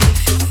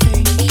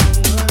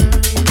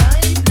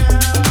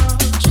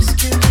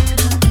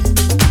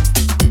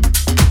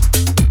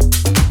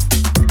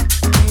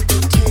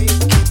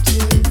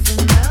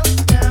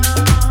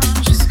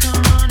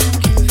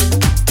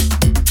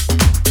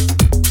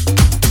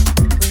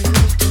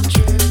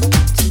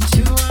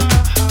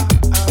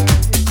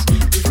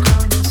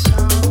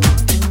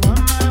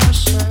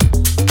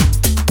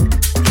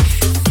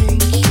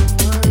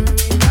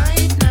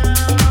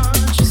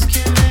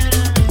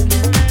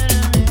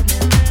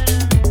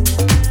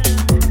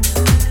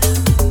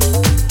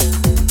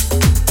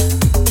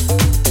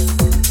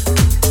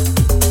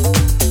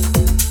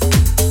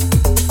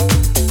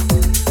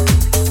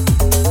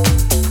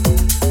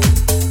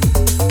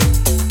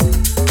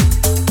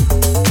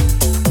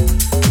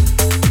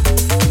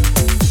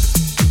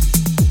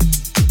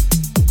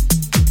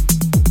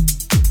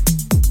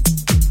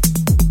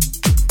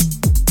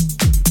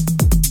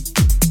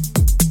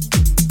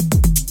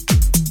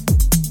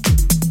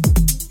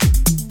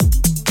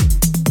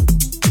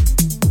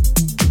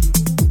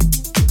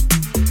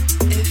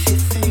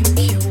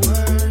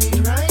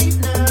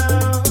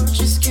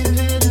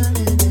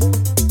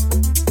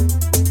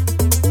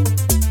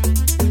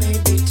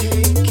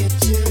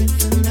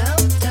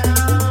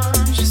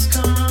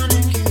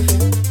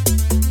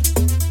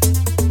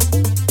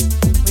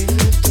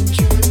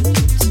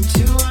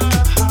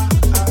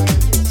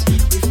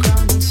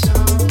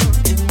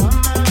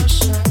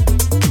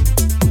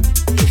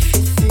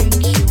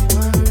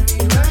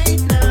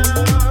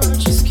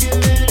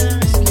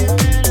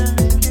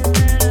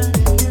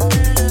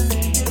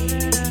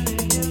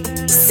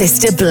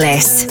 Sister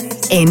Bliss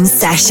in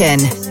session.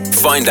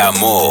 Find out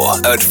more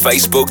at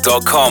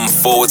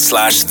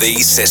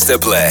facebook.com/The Sister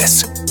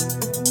Bliss.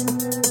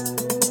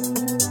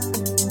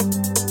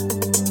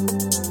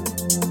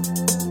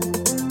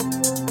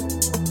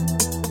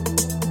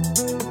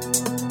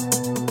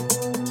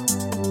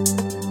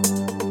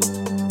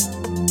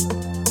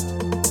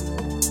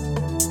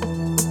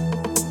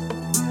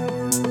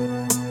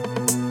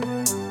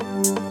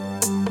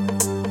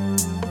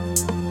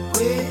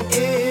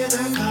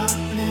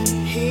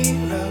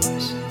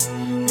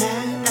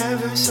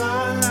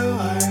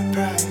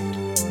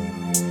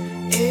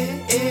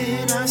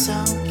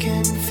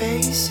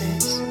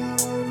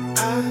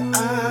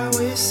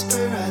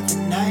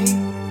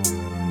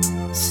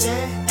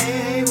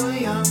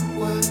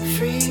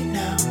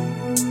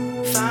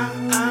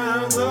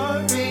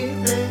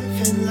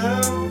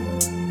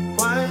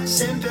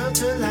 Built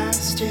to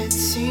last, it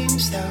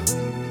seems though.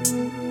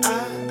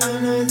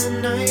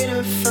 Another night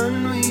of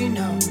fun we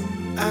know.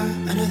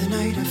 Another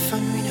night of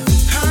fun we know.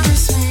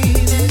 Promise me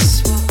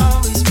this will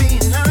always be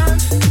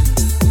enough.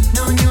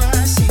 Knowing you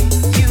I see,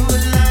 you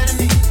will lie to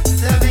me,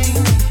 loving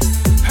me.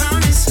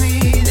 Promise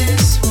me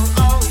this will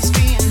always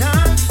be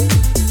enough.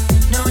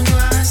 Knowing you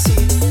I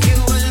see, you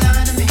will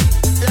lie to me,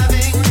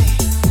 loving me.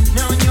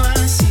 Knowing you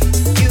I see,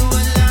 you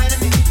will lie to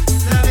me,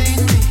 loving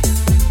me.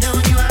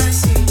 Knowing you I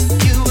see,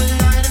 you will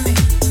lie to me,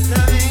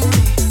 loving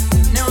me.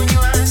 Knowing you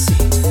I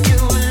see, you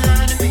will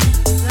lie to me,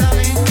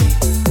 loving me.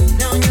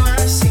 Knowing you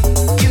I see,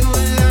 you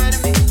will lie to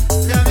me,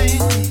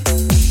 loving me.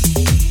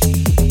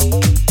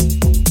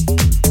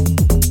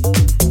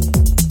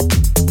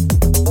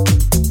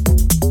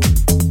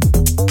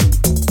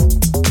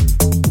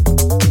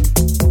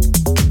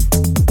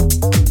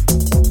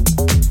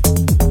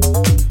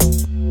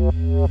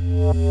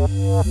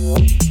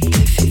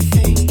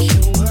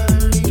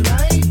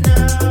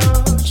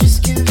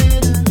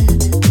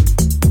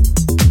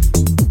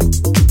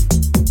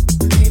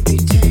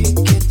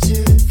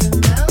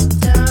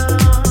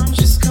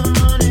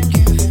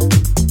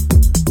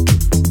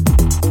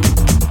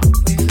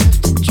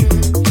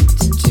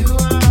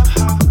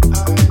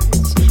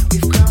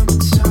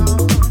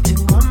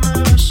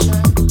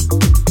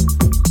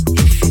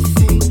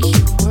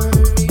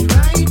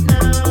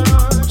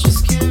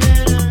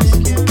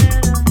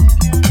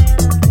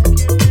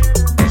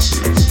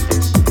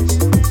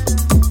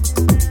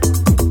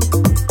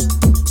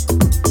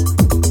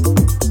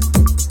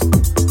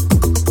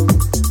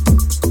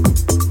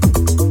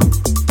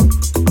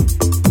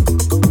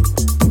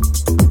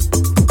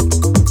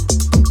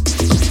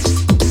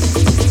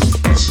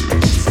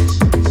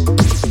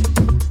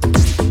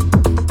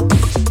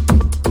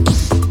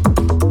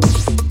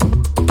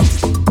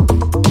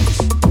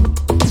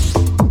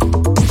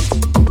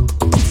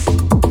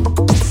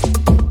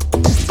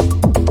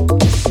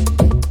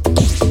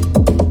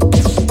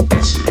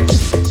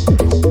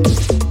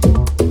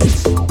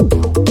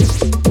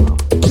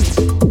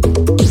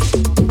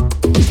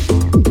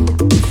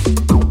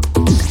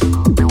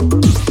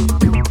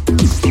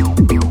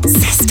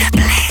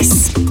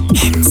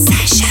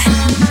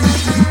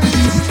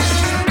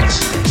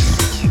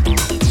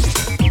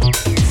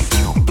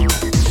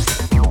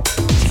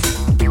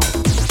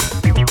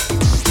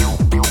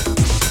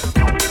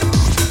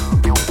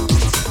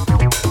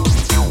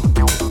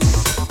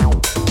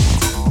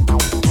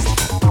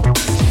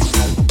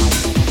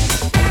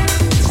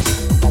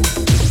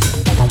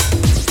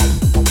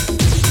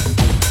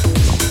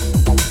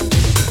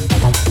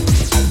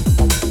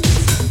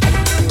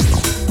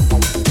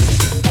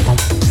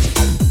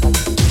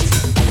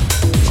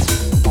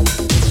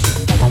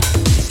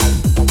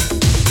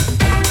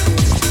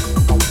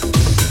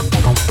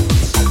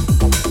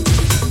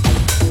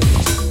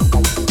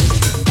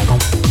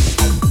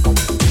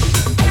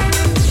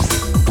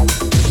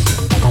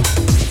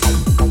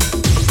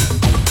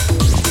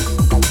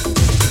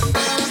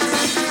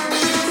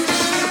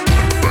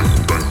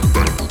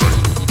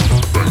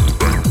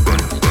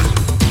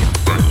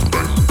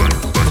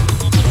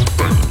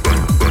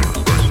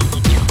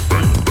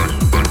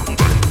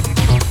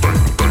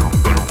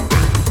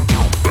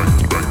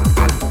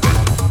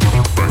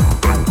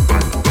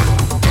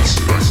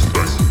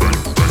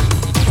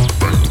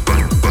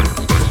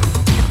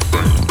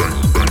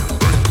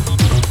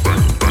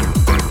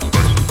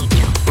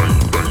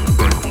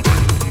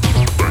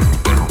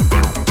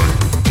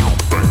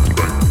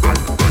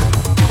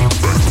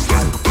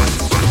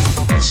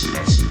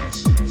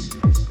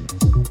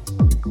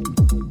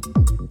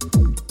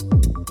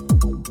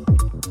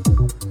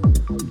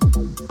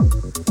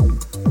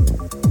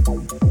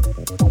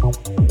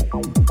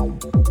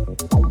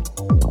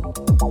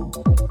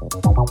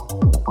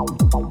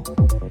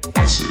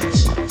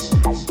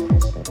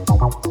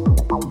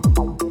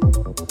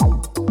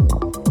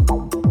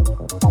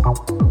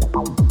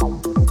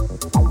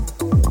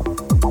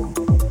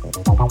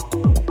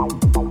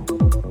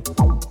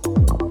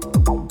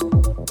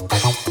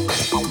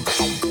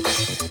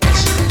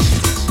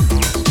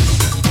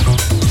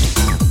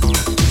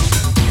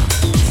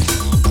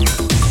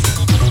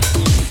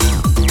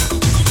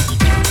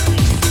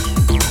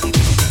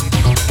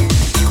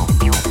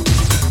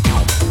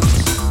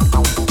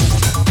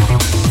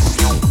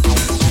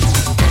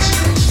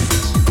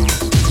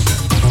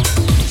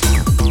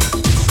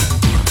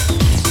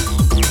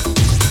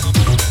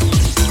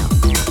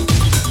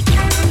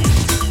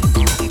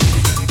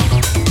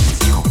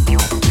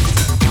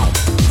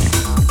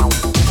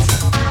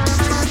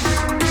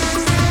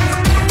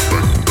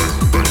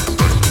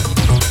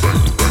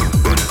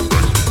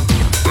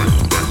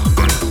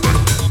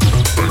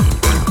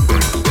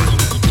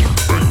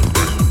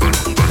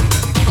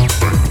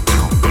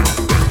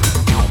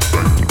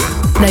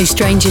 No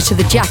stranger to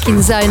the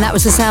Jackin Zone. That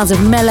was the sounds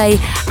of Melee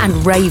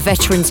and Ray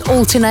Veterans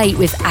alternate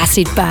with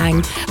Acid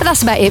Bang. But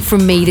that's about it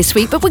from me this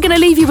week. But we're going to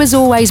leave you as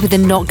always with a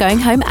Not Going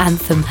Home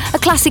anthem. A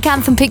classic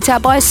anthem picked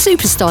out by a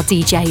superstar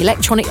DJ,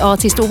 electronic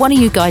artist, or one of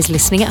you guys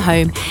listening at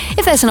home.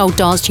 If there's an old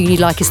dance tune you'd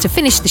like us to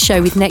finish the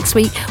show with next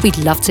week, we'd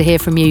love to hear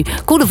from you.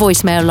 Call the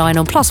voicemail line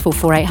on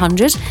 +44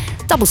 800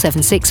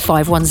 776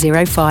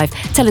 5105.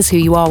 Tell us who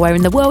you are, where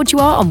in the world you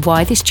are, and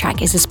why this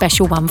track is a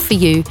special one for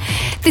you.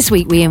 This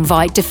week we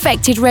invite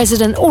Defected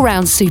resident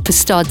all-round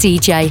superstar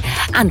DJ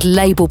and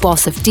label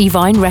boss of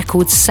Divine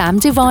Records, Sam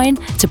Divine,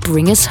 to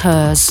bring us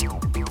hers.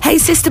 Hey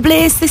Sister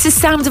Bliss, this is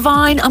Sam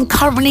Divine. I'm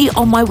currently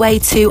on my way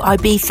to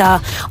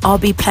Ibiza. I'll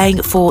be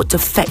playing for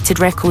Defected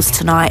Records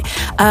tonight.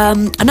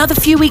 Another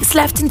few weeks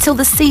left until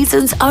the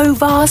season's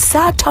over.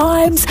 Sad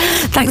times.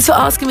 Thanks for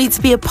asking me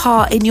to be a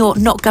part in your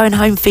Not Going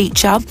Home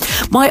feature.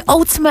 My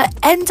ultimate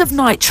end of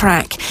night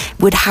track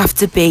would have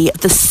to be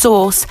The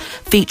Source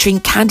featuring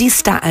Candy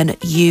Staton,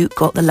 You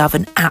Got the Love,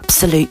 an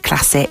absolute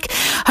classic.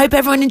 Hope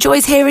everyone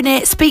enjoys hearing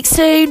it. Speak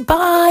soon.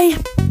 Bye.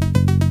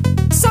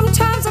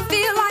 Sometimes I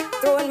feel like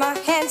throwing my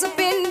hands up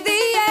in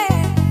the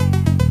air.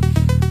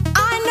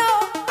 I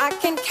know I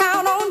can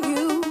count on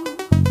you.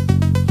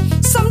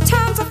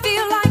 Sometimes I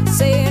feel like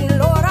saying,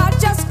 Lord, I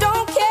just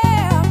don't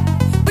care.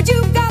 But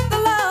you've got the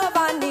love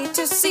I need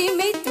to see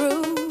me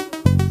through.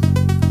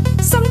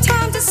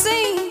 Sometimes it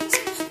seems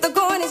the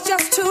going is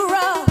just too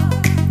rough,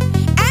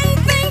 and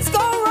things go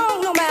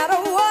wrong no matter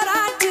what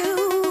I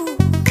do.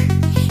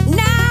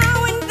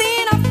 Now and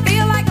then I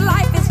feel like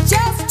life is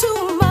just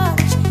too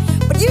much,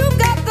 but you've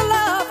got the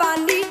love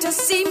I need to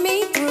see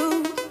me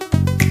through.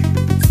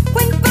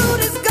 When food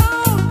is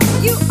gone,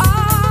 you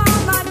are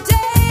my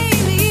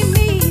daily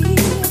meal.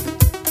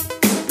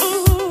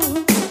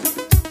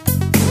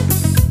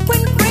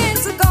 When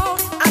friends are gone,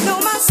 I know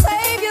my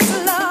Savior's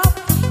love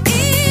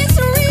is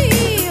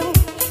real.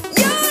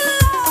 Your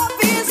love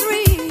is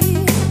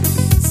real.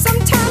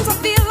 Sometimes I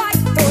feel like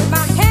throwing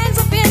my hands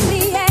up in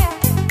the air.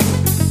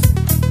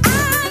 I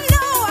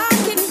know I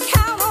can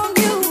count on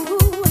you.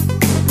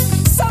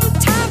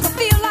 Sometimes I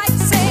feel like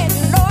saying,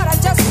 Lord, I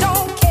just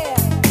don't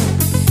care.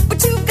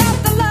 But you got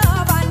the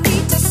love I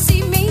need to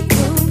see me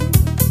through.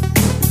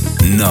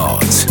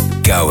 Not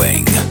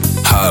Going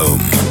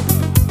Home.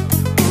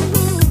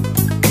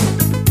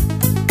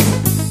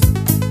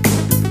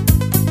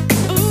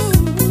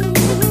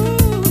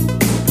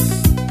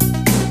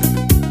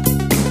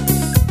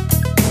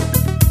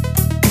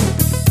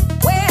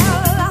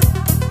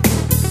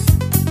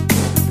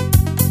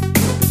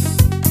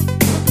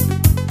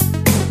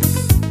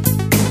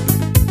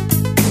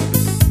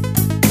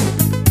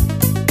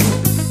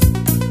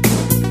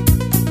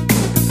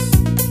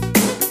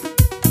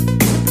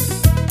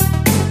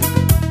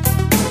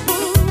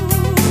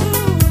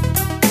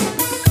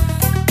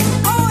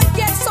 Oh, it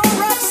gets so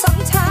rough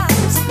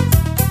sometimes.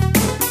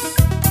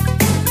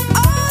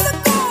 Oh, the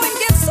going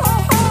gets so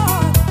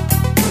hard.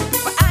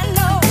 But I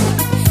know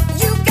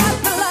you got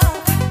the love.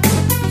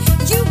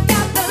 You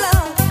got the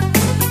love.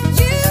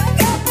 You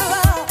got the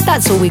love.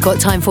 That's all we got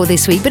time for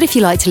this week, but if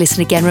you like to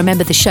listen again,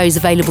 remember the show's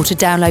available to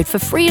download for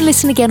free and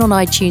listen again on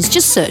iTunes.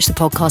 Just search the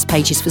podcast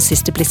pages for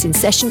Sister Bliss in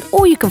Session,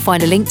 or you can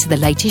find a link to the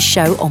latest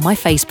show on my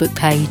Facebook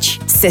page.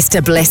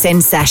 Sister Bliss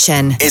in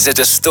Session Is a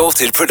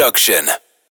Distorted production.